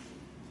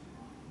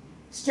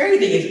 Scary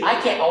thing is,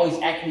 I can't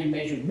always accurately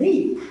measure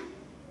me.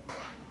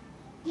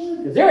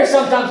 Because there are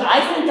sometimes I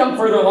think I'm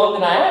further along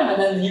than I am,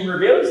 and then He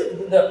reveals,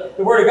 the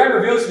Word of God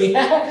reveals to me,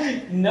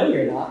 no,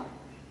 you're not.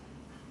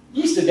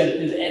 You still got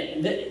to,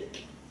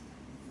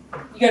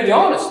 you got to be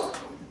honest.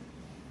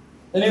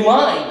 The new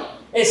mind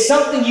is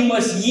something you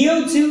must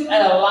yield to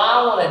and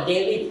allow on a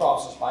daily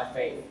process by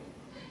faith.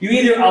 You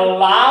either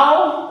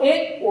allow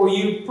it or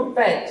you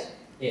prevent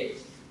it.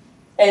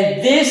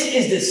 And this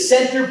is the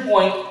center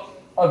point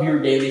of your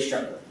daily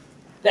struggle.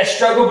 That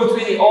struggle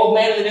between the old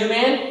man and the new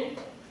man,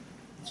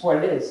 that's what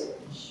it is.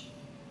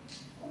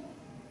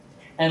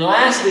 And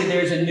lastly,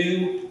 there's a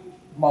new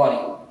body.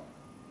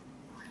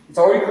 It's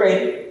already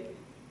created,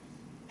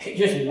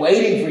 just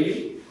waiting for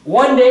you.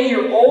 One day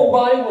your old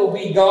body will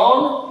be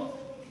gone,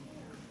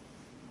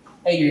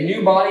 and your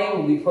new body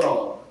will be put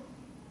on.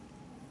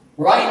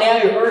 Right now,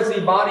 your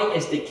earthly body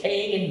is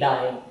decaying and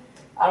dying.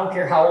 I don't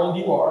care how old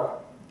you are.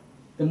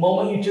 The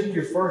moment you took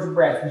your first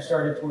breath, you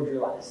started towards your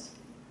last.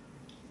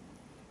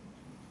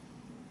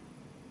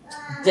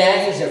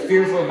 Death is a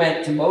fearful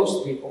event to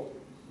most people.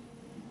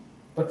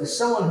 But to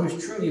someone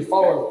who's truly a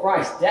follower of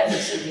Christ, death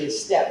is simply a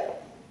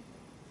step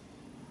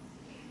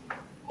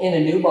in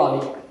a new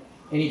body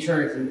in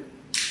eternity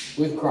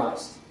with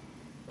Christ.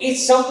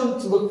 It's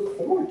something to look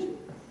forward to.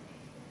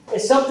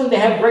 It's something to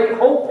have great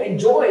hope and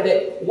joy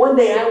that one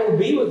day I will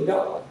be with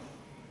God.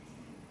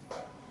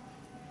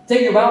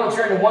 Take your Bible,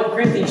 turn to 1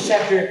 Corinthians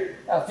chapter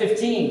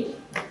 15.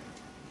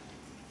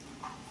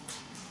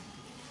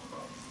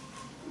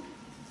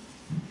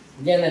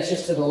 Again, that's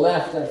just to the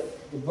left of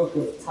the book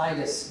of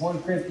Titus.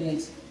 1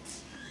 Corinthians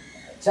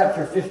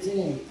chapter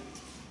 15.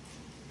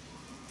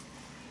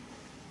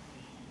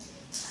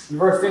 In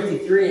verse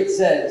 53 it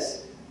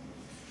says,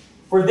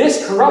 "For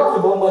this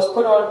corruptible must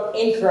put on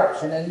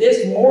incorruption, and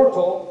this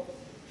mortal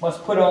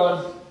must put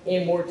on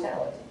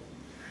immortality."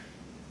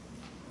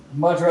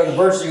 Much of the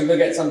verses you look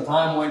at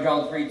sometime, 1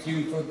 John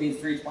 3:2, Philippians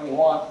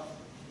 3:21.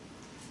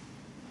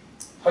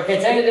 But can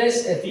I tell you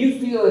this? If you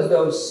feel as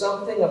though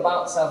something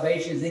about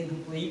salvation is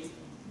incomplete,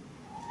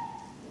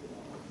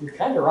 you're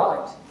kind of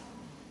right.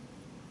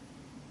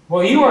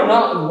 Well, you are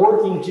not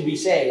working to be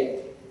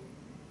saved.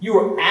 You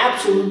are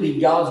absolutely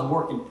God's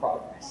work in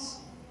progress.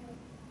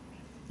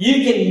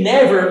 You can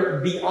never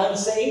be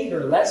unsaved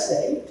or less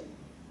saved,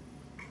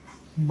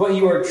 but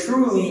you are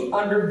truly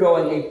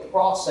undergoing a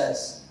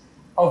process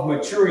of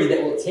maturity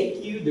that will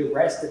take you the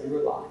rest of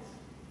your life.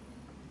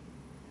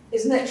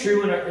 Isn't that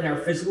true in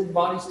our physical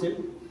bodies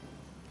too?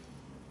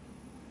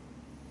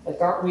 Like,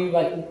 aren't we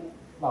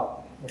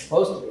well, we're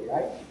supposed to be,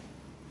 right?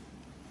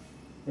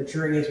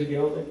 Maturing as we get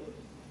older,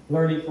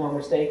 learning from our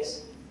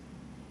mistakes.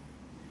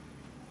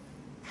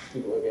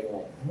 People are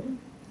getting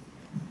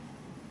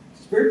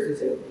spiritually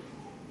too.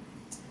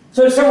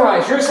 So to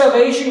summarize, your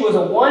salvation was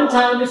a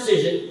one-time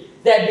decision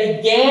that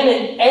began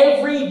an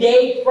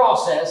everyday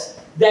process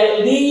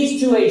that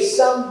leads to a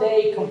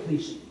someday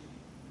completion.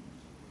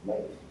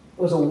 It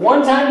was a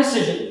one-time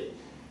decision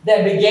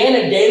that began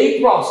a daily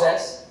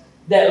process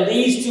that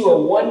leads to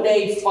a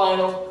one-day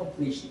final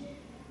completion.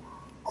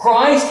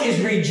 Christ is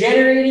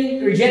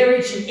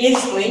regenerates you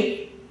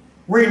instantly,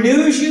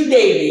 renews you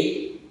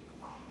daily,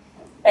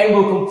 and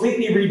will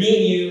completely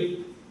redeem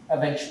you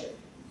eventually.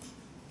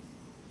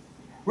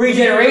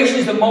 Regeneration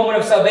is the moment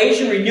of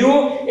salvation.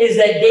 Renewal is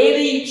that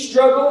daily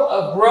struggle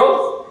of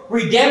growth.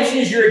 Redemption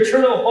is your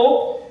eternal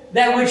hope,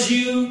 that which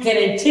you can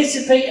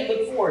anticipate and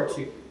look forward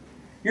to.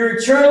 Your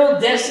eternal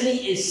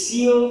destiny is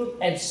sealed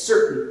and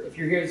certain. If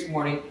you're here this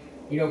morning,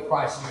 you know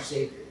Christ is your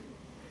Savior.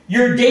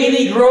 Your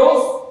daily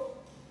growth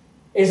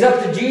is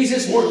up to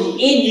Jesus working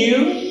in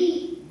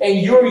you, and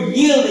you're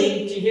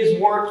yielding to His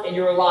work in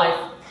your life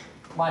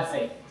by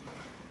faith.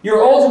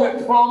 Your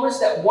ultimate promise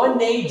that one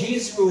day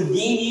Jesus will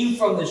redeem you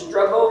from the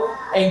struggle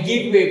and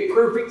give you a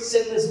perfect,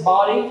 sinless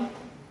body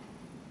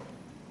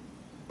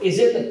is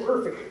in the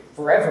perfect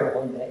forever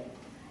one day.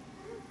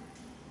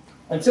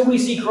 Until we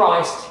see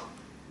Christ,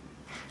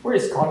 we're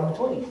just caught in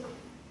between.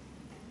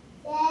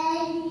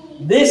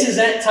 This is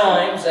at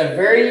times a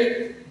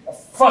very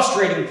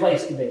frustrating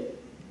place to be.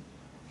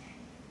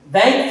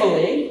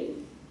 Thankfully,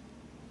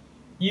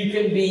 you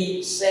can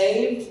be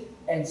saved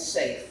and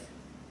safe.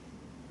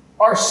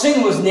 Our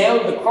sin was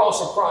nailed to the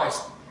cross of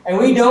Christ, and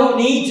we don't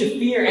need to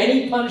fear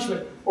any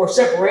punishment or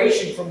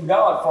separation from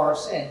God for our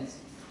sins.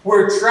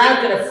 We're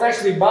trapped in a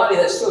fleshly body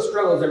that still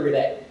struggles every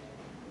day.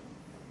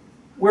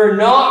 We're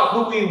not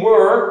who we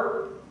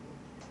were.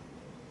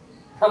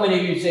 How many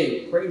of you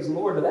say, praise the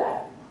Lord to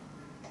that?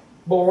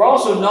 But we're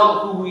also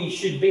not who we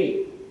should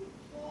be.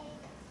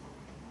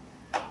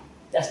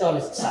 That's not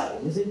as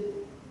exciting, is it?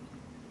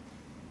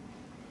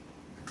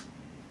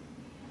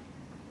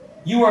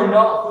 You are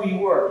not who you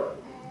were.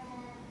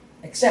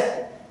 Accept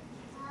it.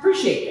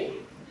 Appreciate that.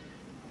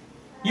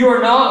 You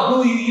are not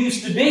who you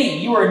used to be.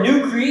 You are a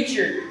new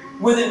creature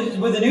with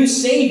a new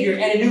Savior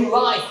and a new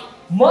life.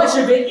 Much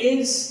of it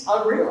is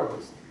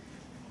unrealized.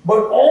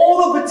 But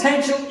all the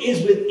potential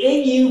is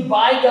within you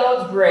by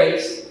God's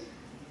grace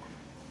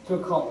to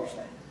accomplish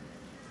that.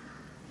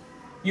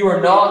 You are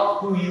not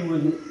who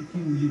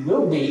you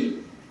will be.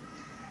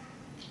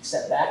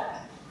 Accept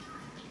that.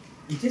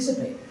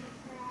 Anticipate.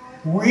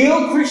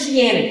 Real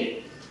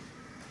Christianity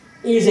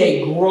is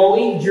a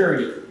growing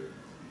journey,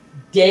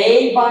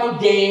 day by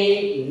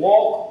day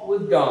walk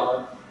with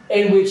God,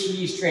 in which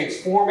He is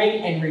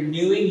transforming and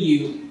renewing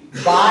you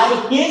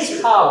by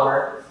His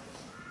power,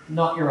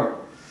 not your own.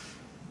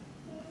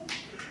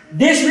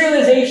 This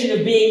realization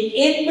of being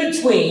in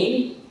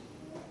between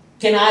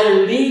can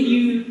either lead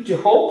you to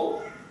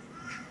hope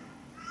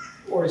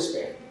or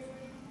despair.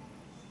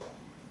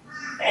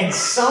 And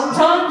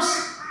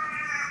sometimes,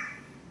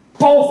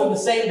 both in the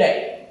same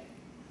day.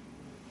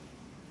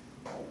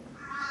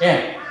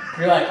 Yeah.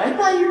 You're like, I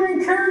thought you were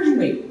encouraging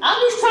me.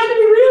 I'm just trying to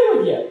be real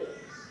with you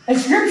and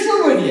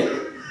scriptural with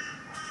you.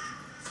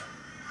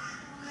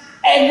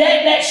 And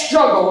that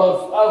struggle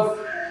of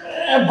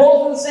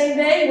both on the same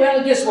day,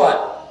 well, guess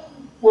what?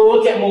 We'll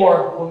look at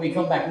more when we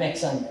come back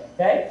next Sunday,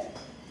 okay?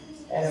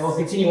 And we'll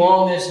continue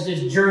on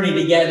this journey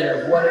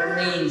together of what it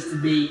means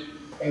to be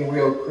a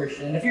real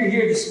Christian. And if you're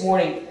here this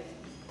morning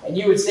and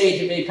you would say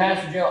to me,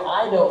 Pastor Joe,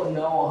 I don't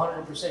know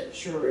 100%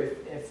 sure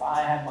if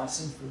I have my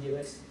sins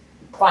forgiven.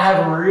 If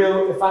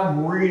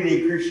I'm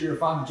really a Christian, or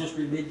if I'm just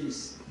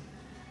religious,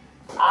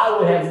 I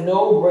would have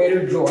no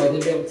greater joy than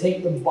to be able to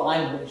take the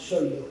Bible and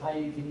show you how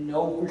you can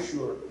know for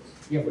sure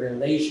you have a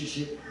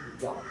relationship with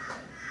God.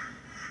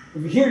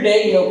 If you're here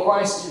today, you know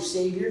Christ is your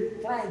Savior,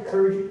 can I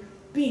encourage you?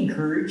 Be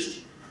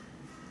encouraged.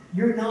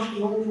 You're not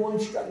the only one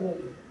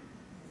struggling.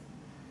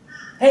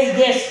 Hey,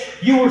 yes,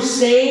 you were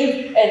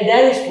saved and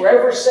that is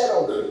forever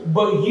settled,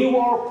 but you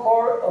are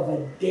part of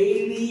a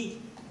daily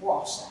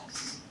process.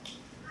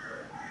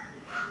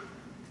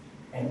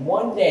 And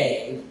one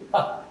day,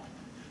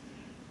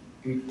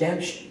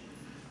 redemption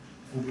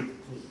will be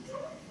complete.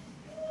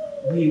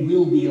 We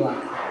will be like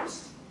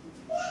Christ.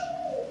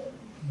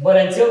 But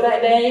until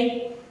that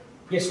day,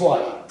 guess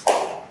what?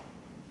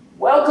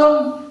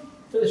 Welcome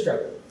to the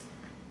struggle.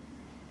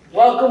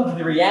 Welcome to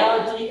the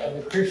reality of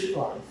the Christian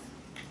life.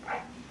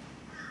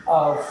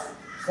 Of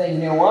saying,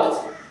 you know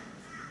what?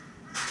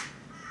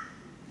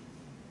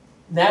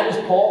 That was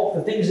Paul.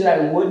 The things that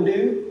I would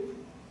do,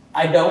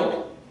 I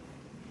don't.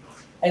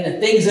 And the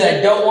things that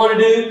I don't want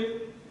to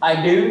do,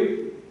 I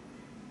do.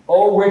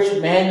 Oh,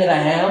 wretched man that I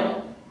am.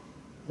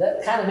 Does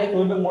that kind of make a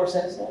little bit more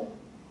sense now?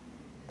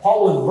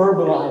 Paul was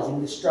verbalizing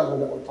the struggle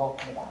that we're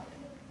talking about.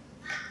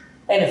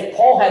 And if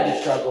Paul had the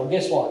struggle,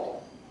 guess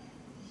what?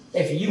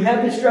 If you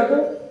have the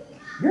struggle,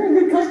 you're in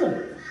good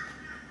company.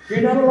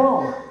 You're not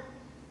alone.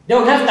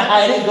 Don't have to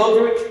hide it, go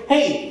through it.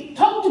 Hey,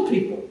 talk to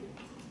people.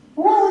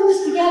 We're all in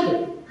this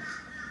together.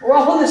 We're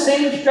all in the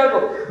same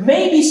struggle.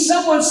 Maybe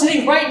someone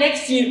sitting right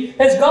next to you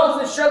has gone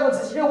through the struggle and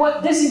says, you know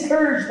what, this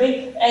encouraged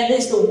me, and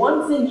it's the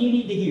one thing you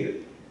need to hear.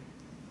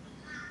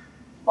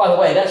 By the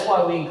way, that's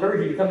why we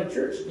encourage you to come to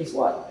church. Guess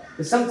what?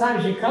 Because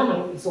sometimes you come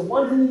and it's the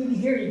one thing you need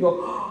to hear, you go,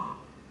 oh,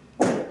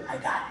 I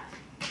got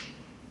it.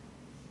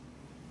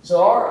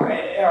 So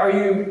are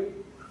you...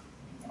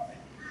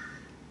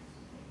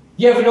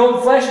 Do you have an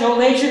old flesh, an old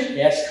nature?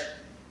 Yes.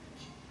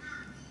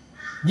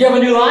 Do you have a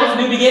new life,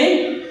 a new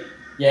beginning?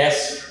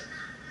 Yes.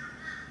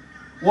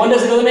 One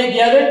doesn't eliminate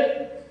the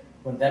other?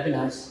 Wouldn't that be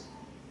nice?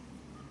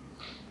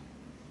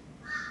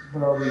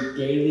 But are we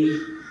daily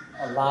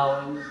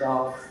allowing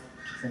God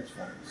to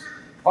transform us?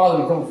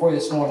 Father, we come before you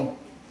this morning.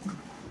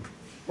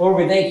 Lord,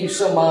 we thank you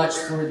so much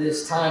for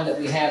this time that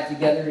we have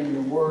together in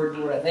your word.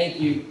 Lord, I thank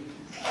you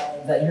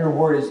that your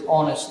word is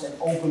honest and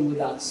open with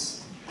us.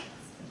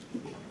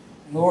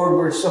 Lord,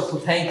 we're so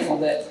thankful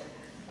that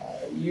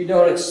you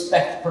don't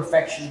expect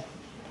perfection.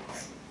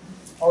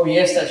 Oh,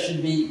 yes,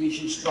 we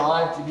should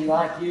strive to be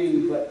like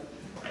you, but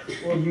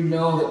Lord, you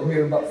know that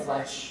we're but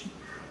flesh.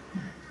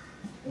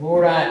 And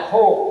Lord, I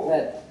hope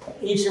that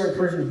each and every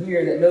person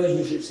here that knows you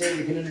as your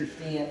Savior can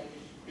understand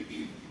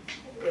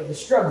that the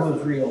struggle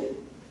is real.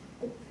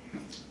 It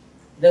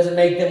doesn't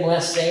make them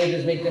less saved, it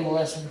doesn't make them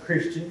less of a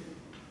Christian.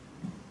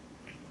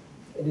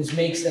 It just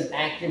makes them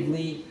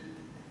actively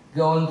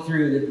going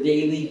through the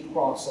daily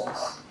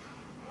process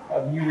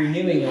of you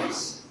renewing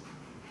us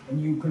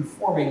and you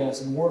conforming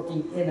us and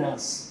working in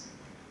us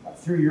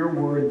through your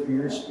word, through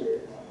your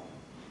spirit.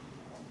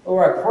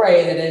 Lord, I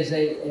pray that as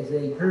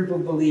a group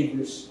of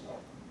believers,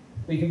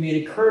 we can be an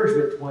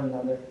encouragement to one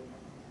another.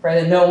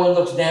 Pray that no one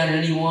looks down on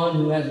anyone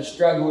who has a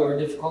struggle or a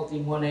difficulty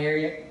in one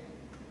area,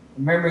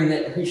 remembering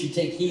that we should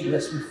take heed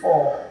lest we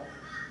fall.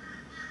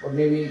 Or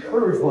maybe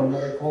encourage one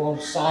another, pull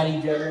alongside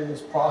each other in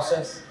this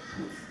process.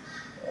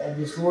 And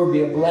just, Lord,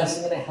 be a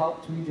blessing and a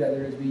help to each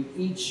other as we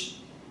each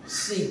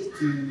seek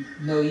to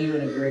know you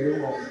in a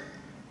greater way.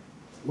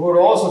 Lord,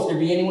 also, if there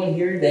be anyone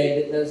here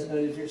today that doesn't know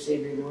you as your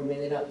Savior, Lord, may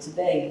they not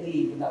today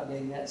leave without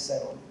getting that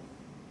settled.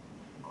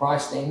 In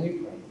Christ's name we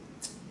pray.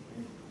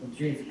 Would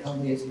you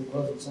come lead us in the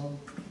closing song?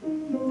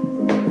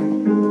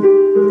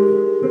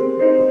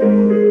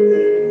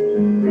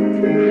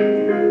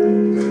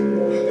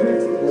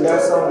 The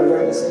last song we're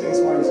going to sing this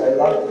morning is I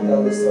Love to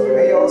Tell the Story.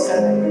 May you all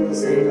stand and we will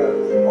sing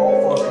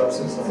all four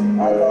verses of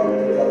I Love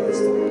to Tell the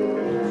Story.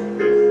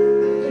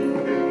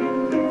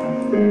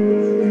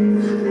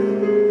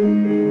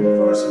 The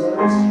first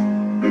verse.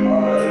 I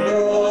love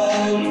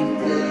to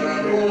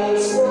tell the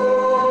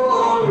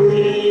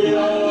story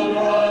of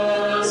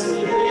us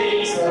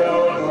days of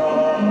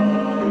God,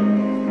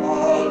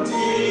 of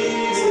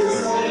Jesus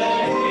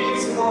and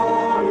His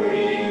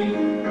glory,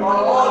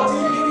 of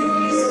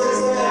Jesus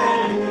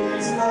and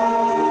His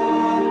love.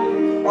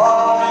 I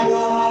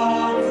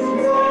love to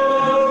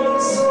tell the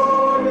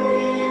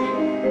story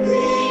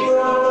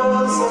because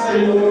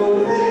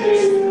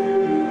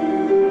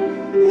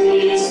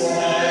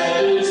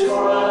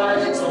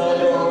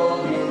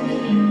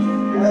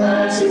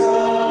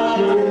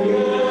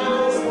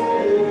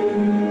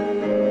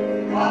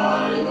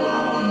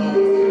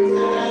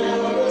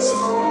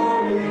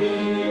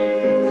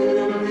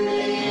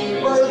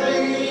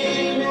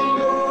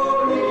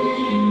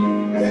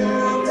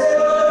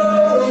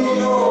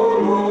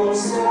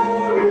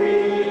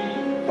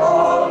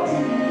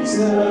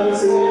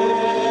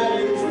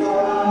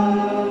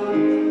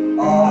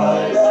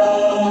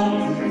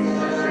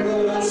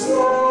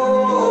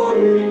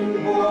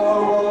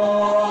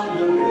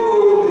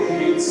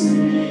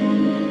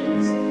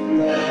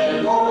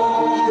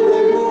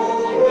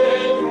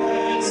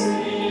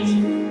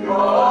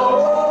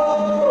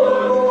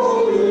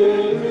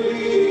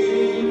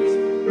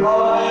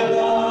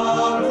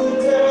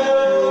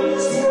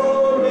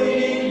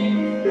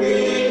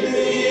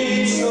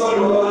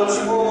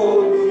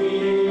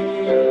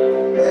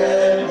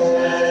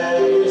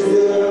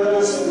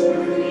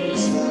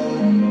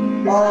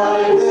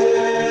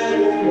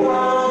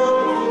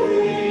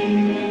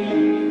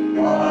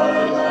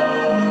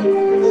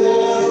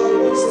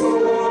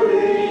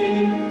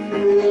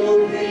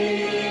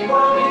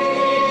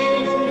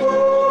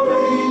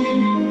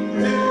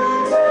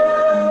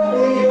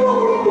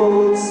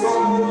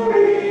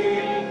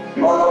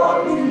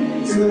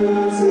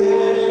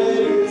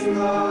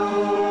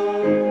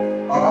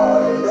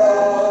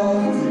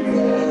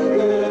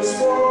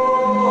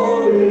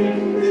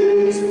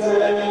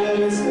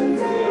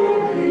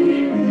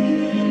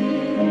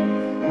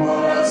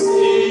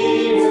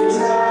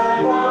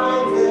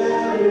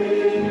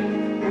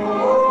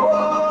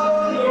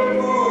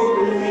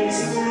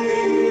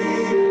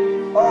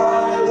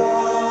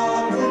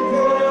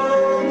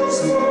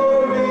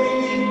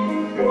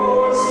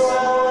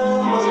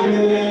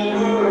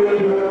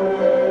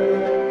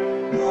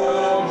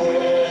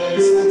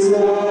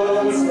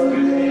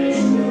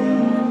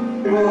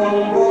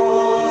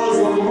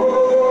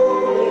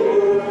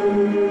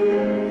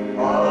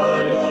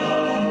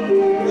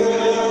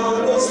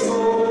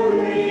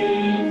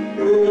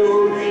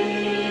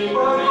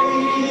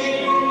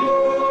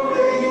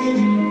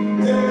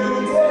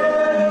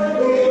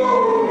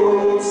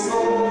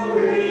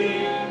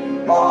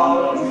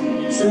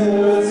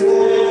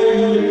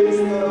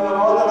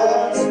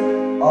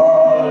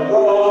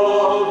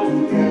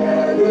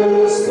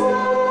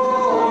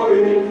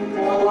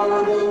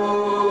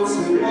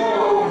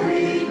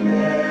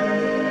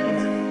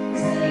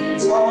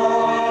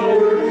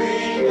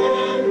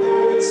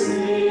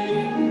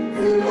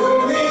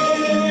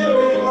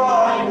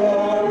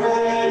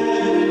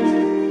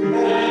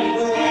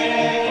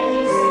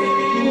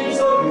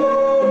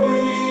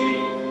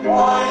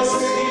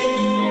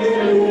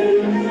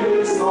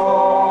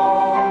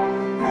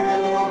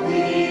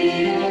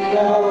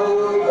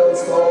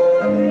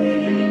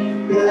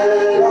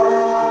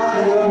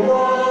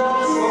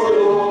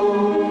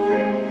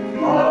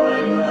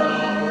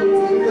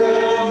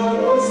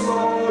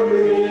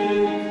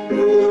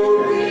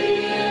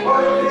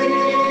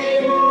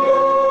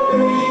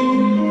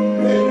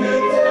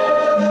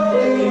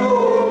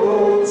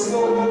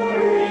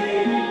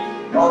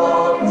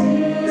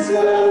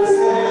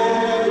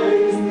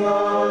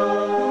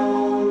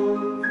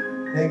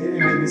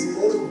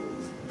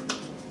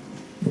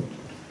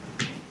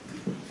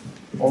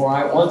All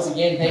right, once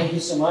again, thank you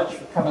so much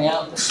for coming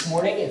out this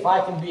morning. If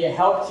I can be a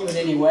help to you in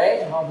any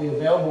way, I'll be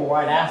available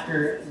right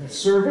after the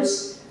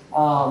service.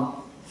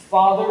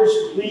 Fathers,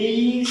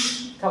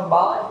 please come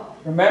by.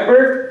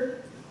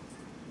 Remember,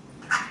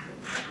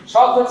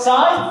 chocolate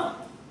side,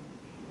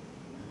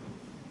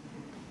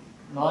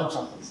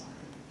 non-chocolate side.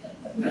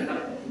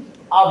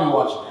 I'll be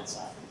watching that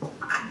side.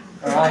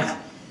 All right?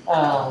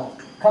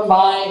 Come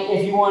by.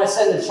 If you want to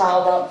send the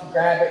child up to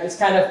grab it, it's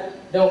kind of,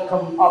 don't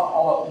come up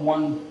all at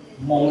one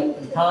moment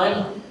in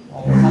time.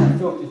 Kind of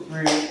filter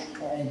through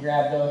and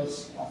grab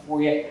those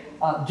for you.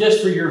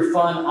 Just for your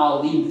fun,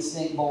 I'll leave the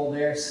snake bowl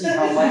there. See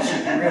how much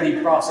you can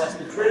really process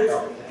the truth.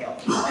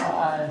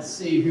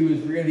 See who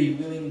is really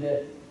willing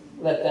to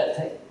let that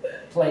take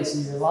place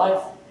in your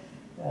life.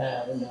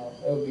 No,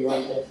 it'll be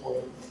right there for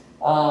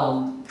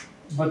you.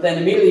 But then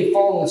immediately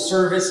following the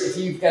service, if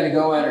you've got to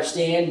go, I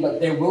understand, but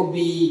there will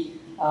be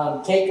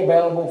cake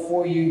available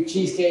for you,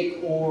 cheesecake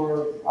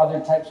or other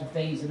types of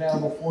things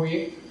available for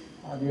you.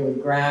 Be able to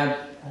grab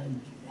and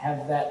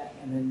have that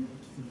and then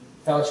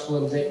fellowship a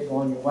little bit and go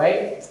on your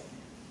way.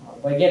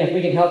 But again, if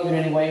we can help you in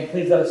any way,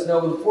 please let us know.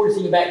 We look forward to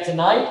seeing you back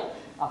tonight.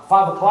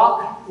 5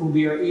 o'clock will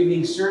be our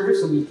evening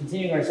service. We'll be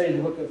continuing our study of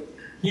the book of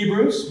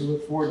Hebrews. We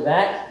look forward to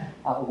that.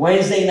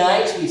 Wednesday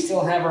nights, we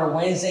still have our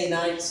Wednesday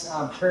nights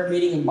prayer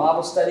meeting and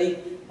Bible study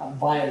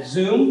via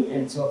Zoom.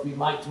 And so if you'd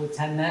like to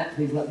attend that,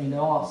 please let me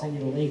know. I'll send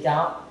you the link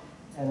out.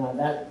 And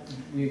that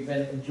we've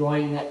been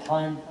enjoying that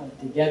time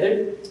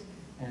together.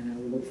 And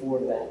we look forward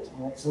to that.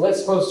 All right, so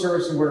let's close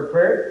service in a word of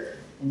prayer,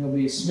 and you'll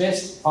be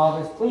dismissed.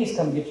 Fathers, please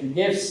come get your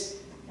gifts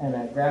and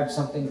grab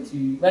something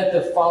to let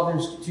the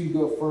fathers to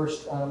go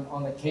first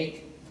on the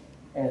cake,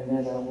 and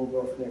then we'll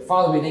go from there.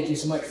 Father, we thank you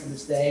so much for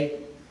this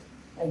day.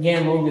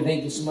 Again, Lord, we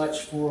thank you so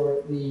much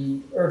for the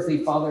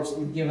earthly fathers that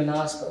you've given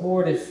us. But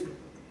Lord, if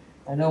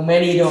I know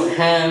many don't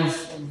have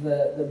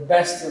the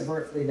best of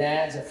earthly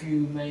dads, a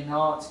few may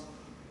not.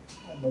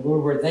 But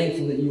Lord, we're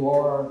thankful that you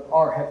are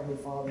our Heavenly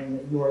Father and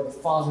that you are the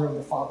Father of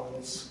the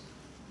fatherless.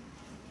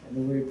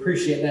 And we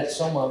appreciate that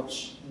so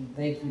much. And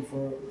thank you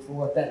for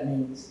what that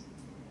means.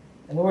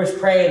 And Lord, I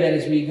pray that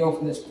as we go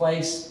from this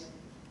place,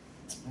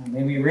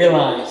 May we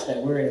realize that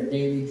we're in a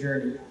daily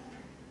journey,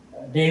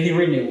 a daily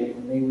renewal,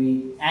 and may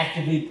we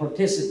actively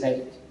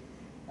participate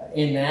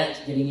in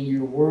that, getting in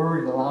your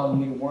word and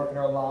allowing you to work in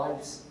our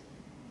lives.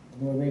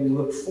 And Lord, may we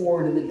look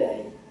forward to the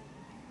day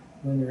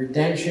when the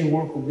redemption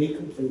work will be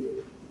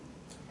completed.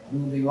 We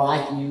will be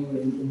like you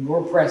in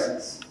your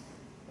presence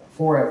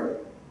forever.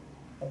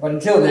 But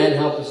until then,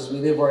 help us as we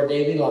live our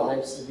daily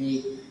lives to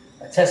be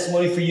a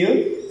testimony for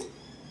you.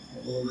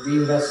 And Lord, be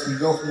with us as we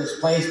go from this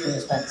place, bring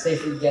us back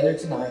safely together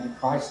tonight. In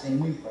Christ's name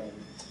we pray.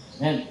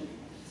 Amen.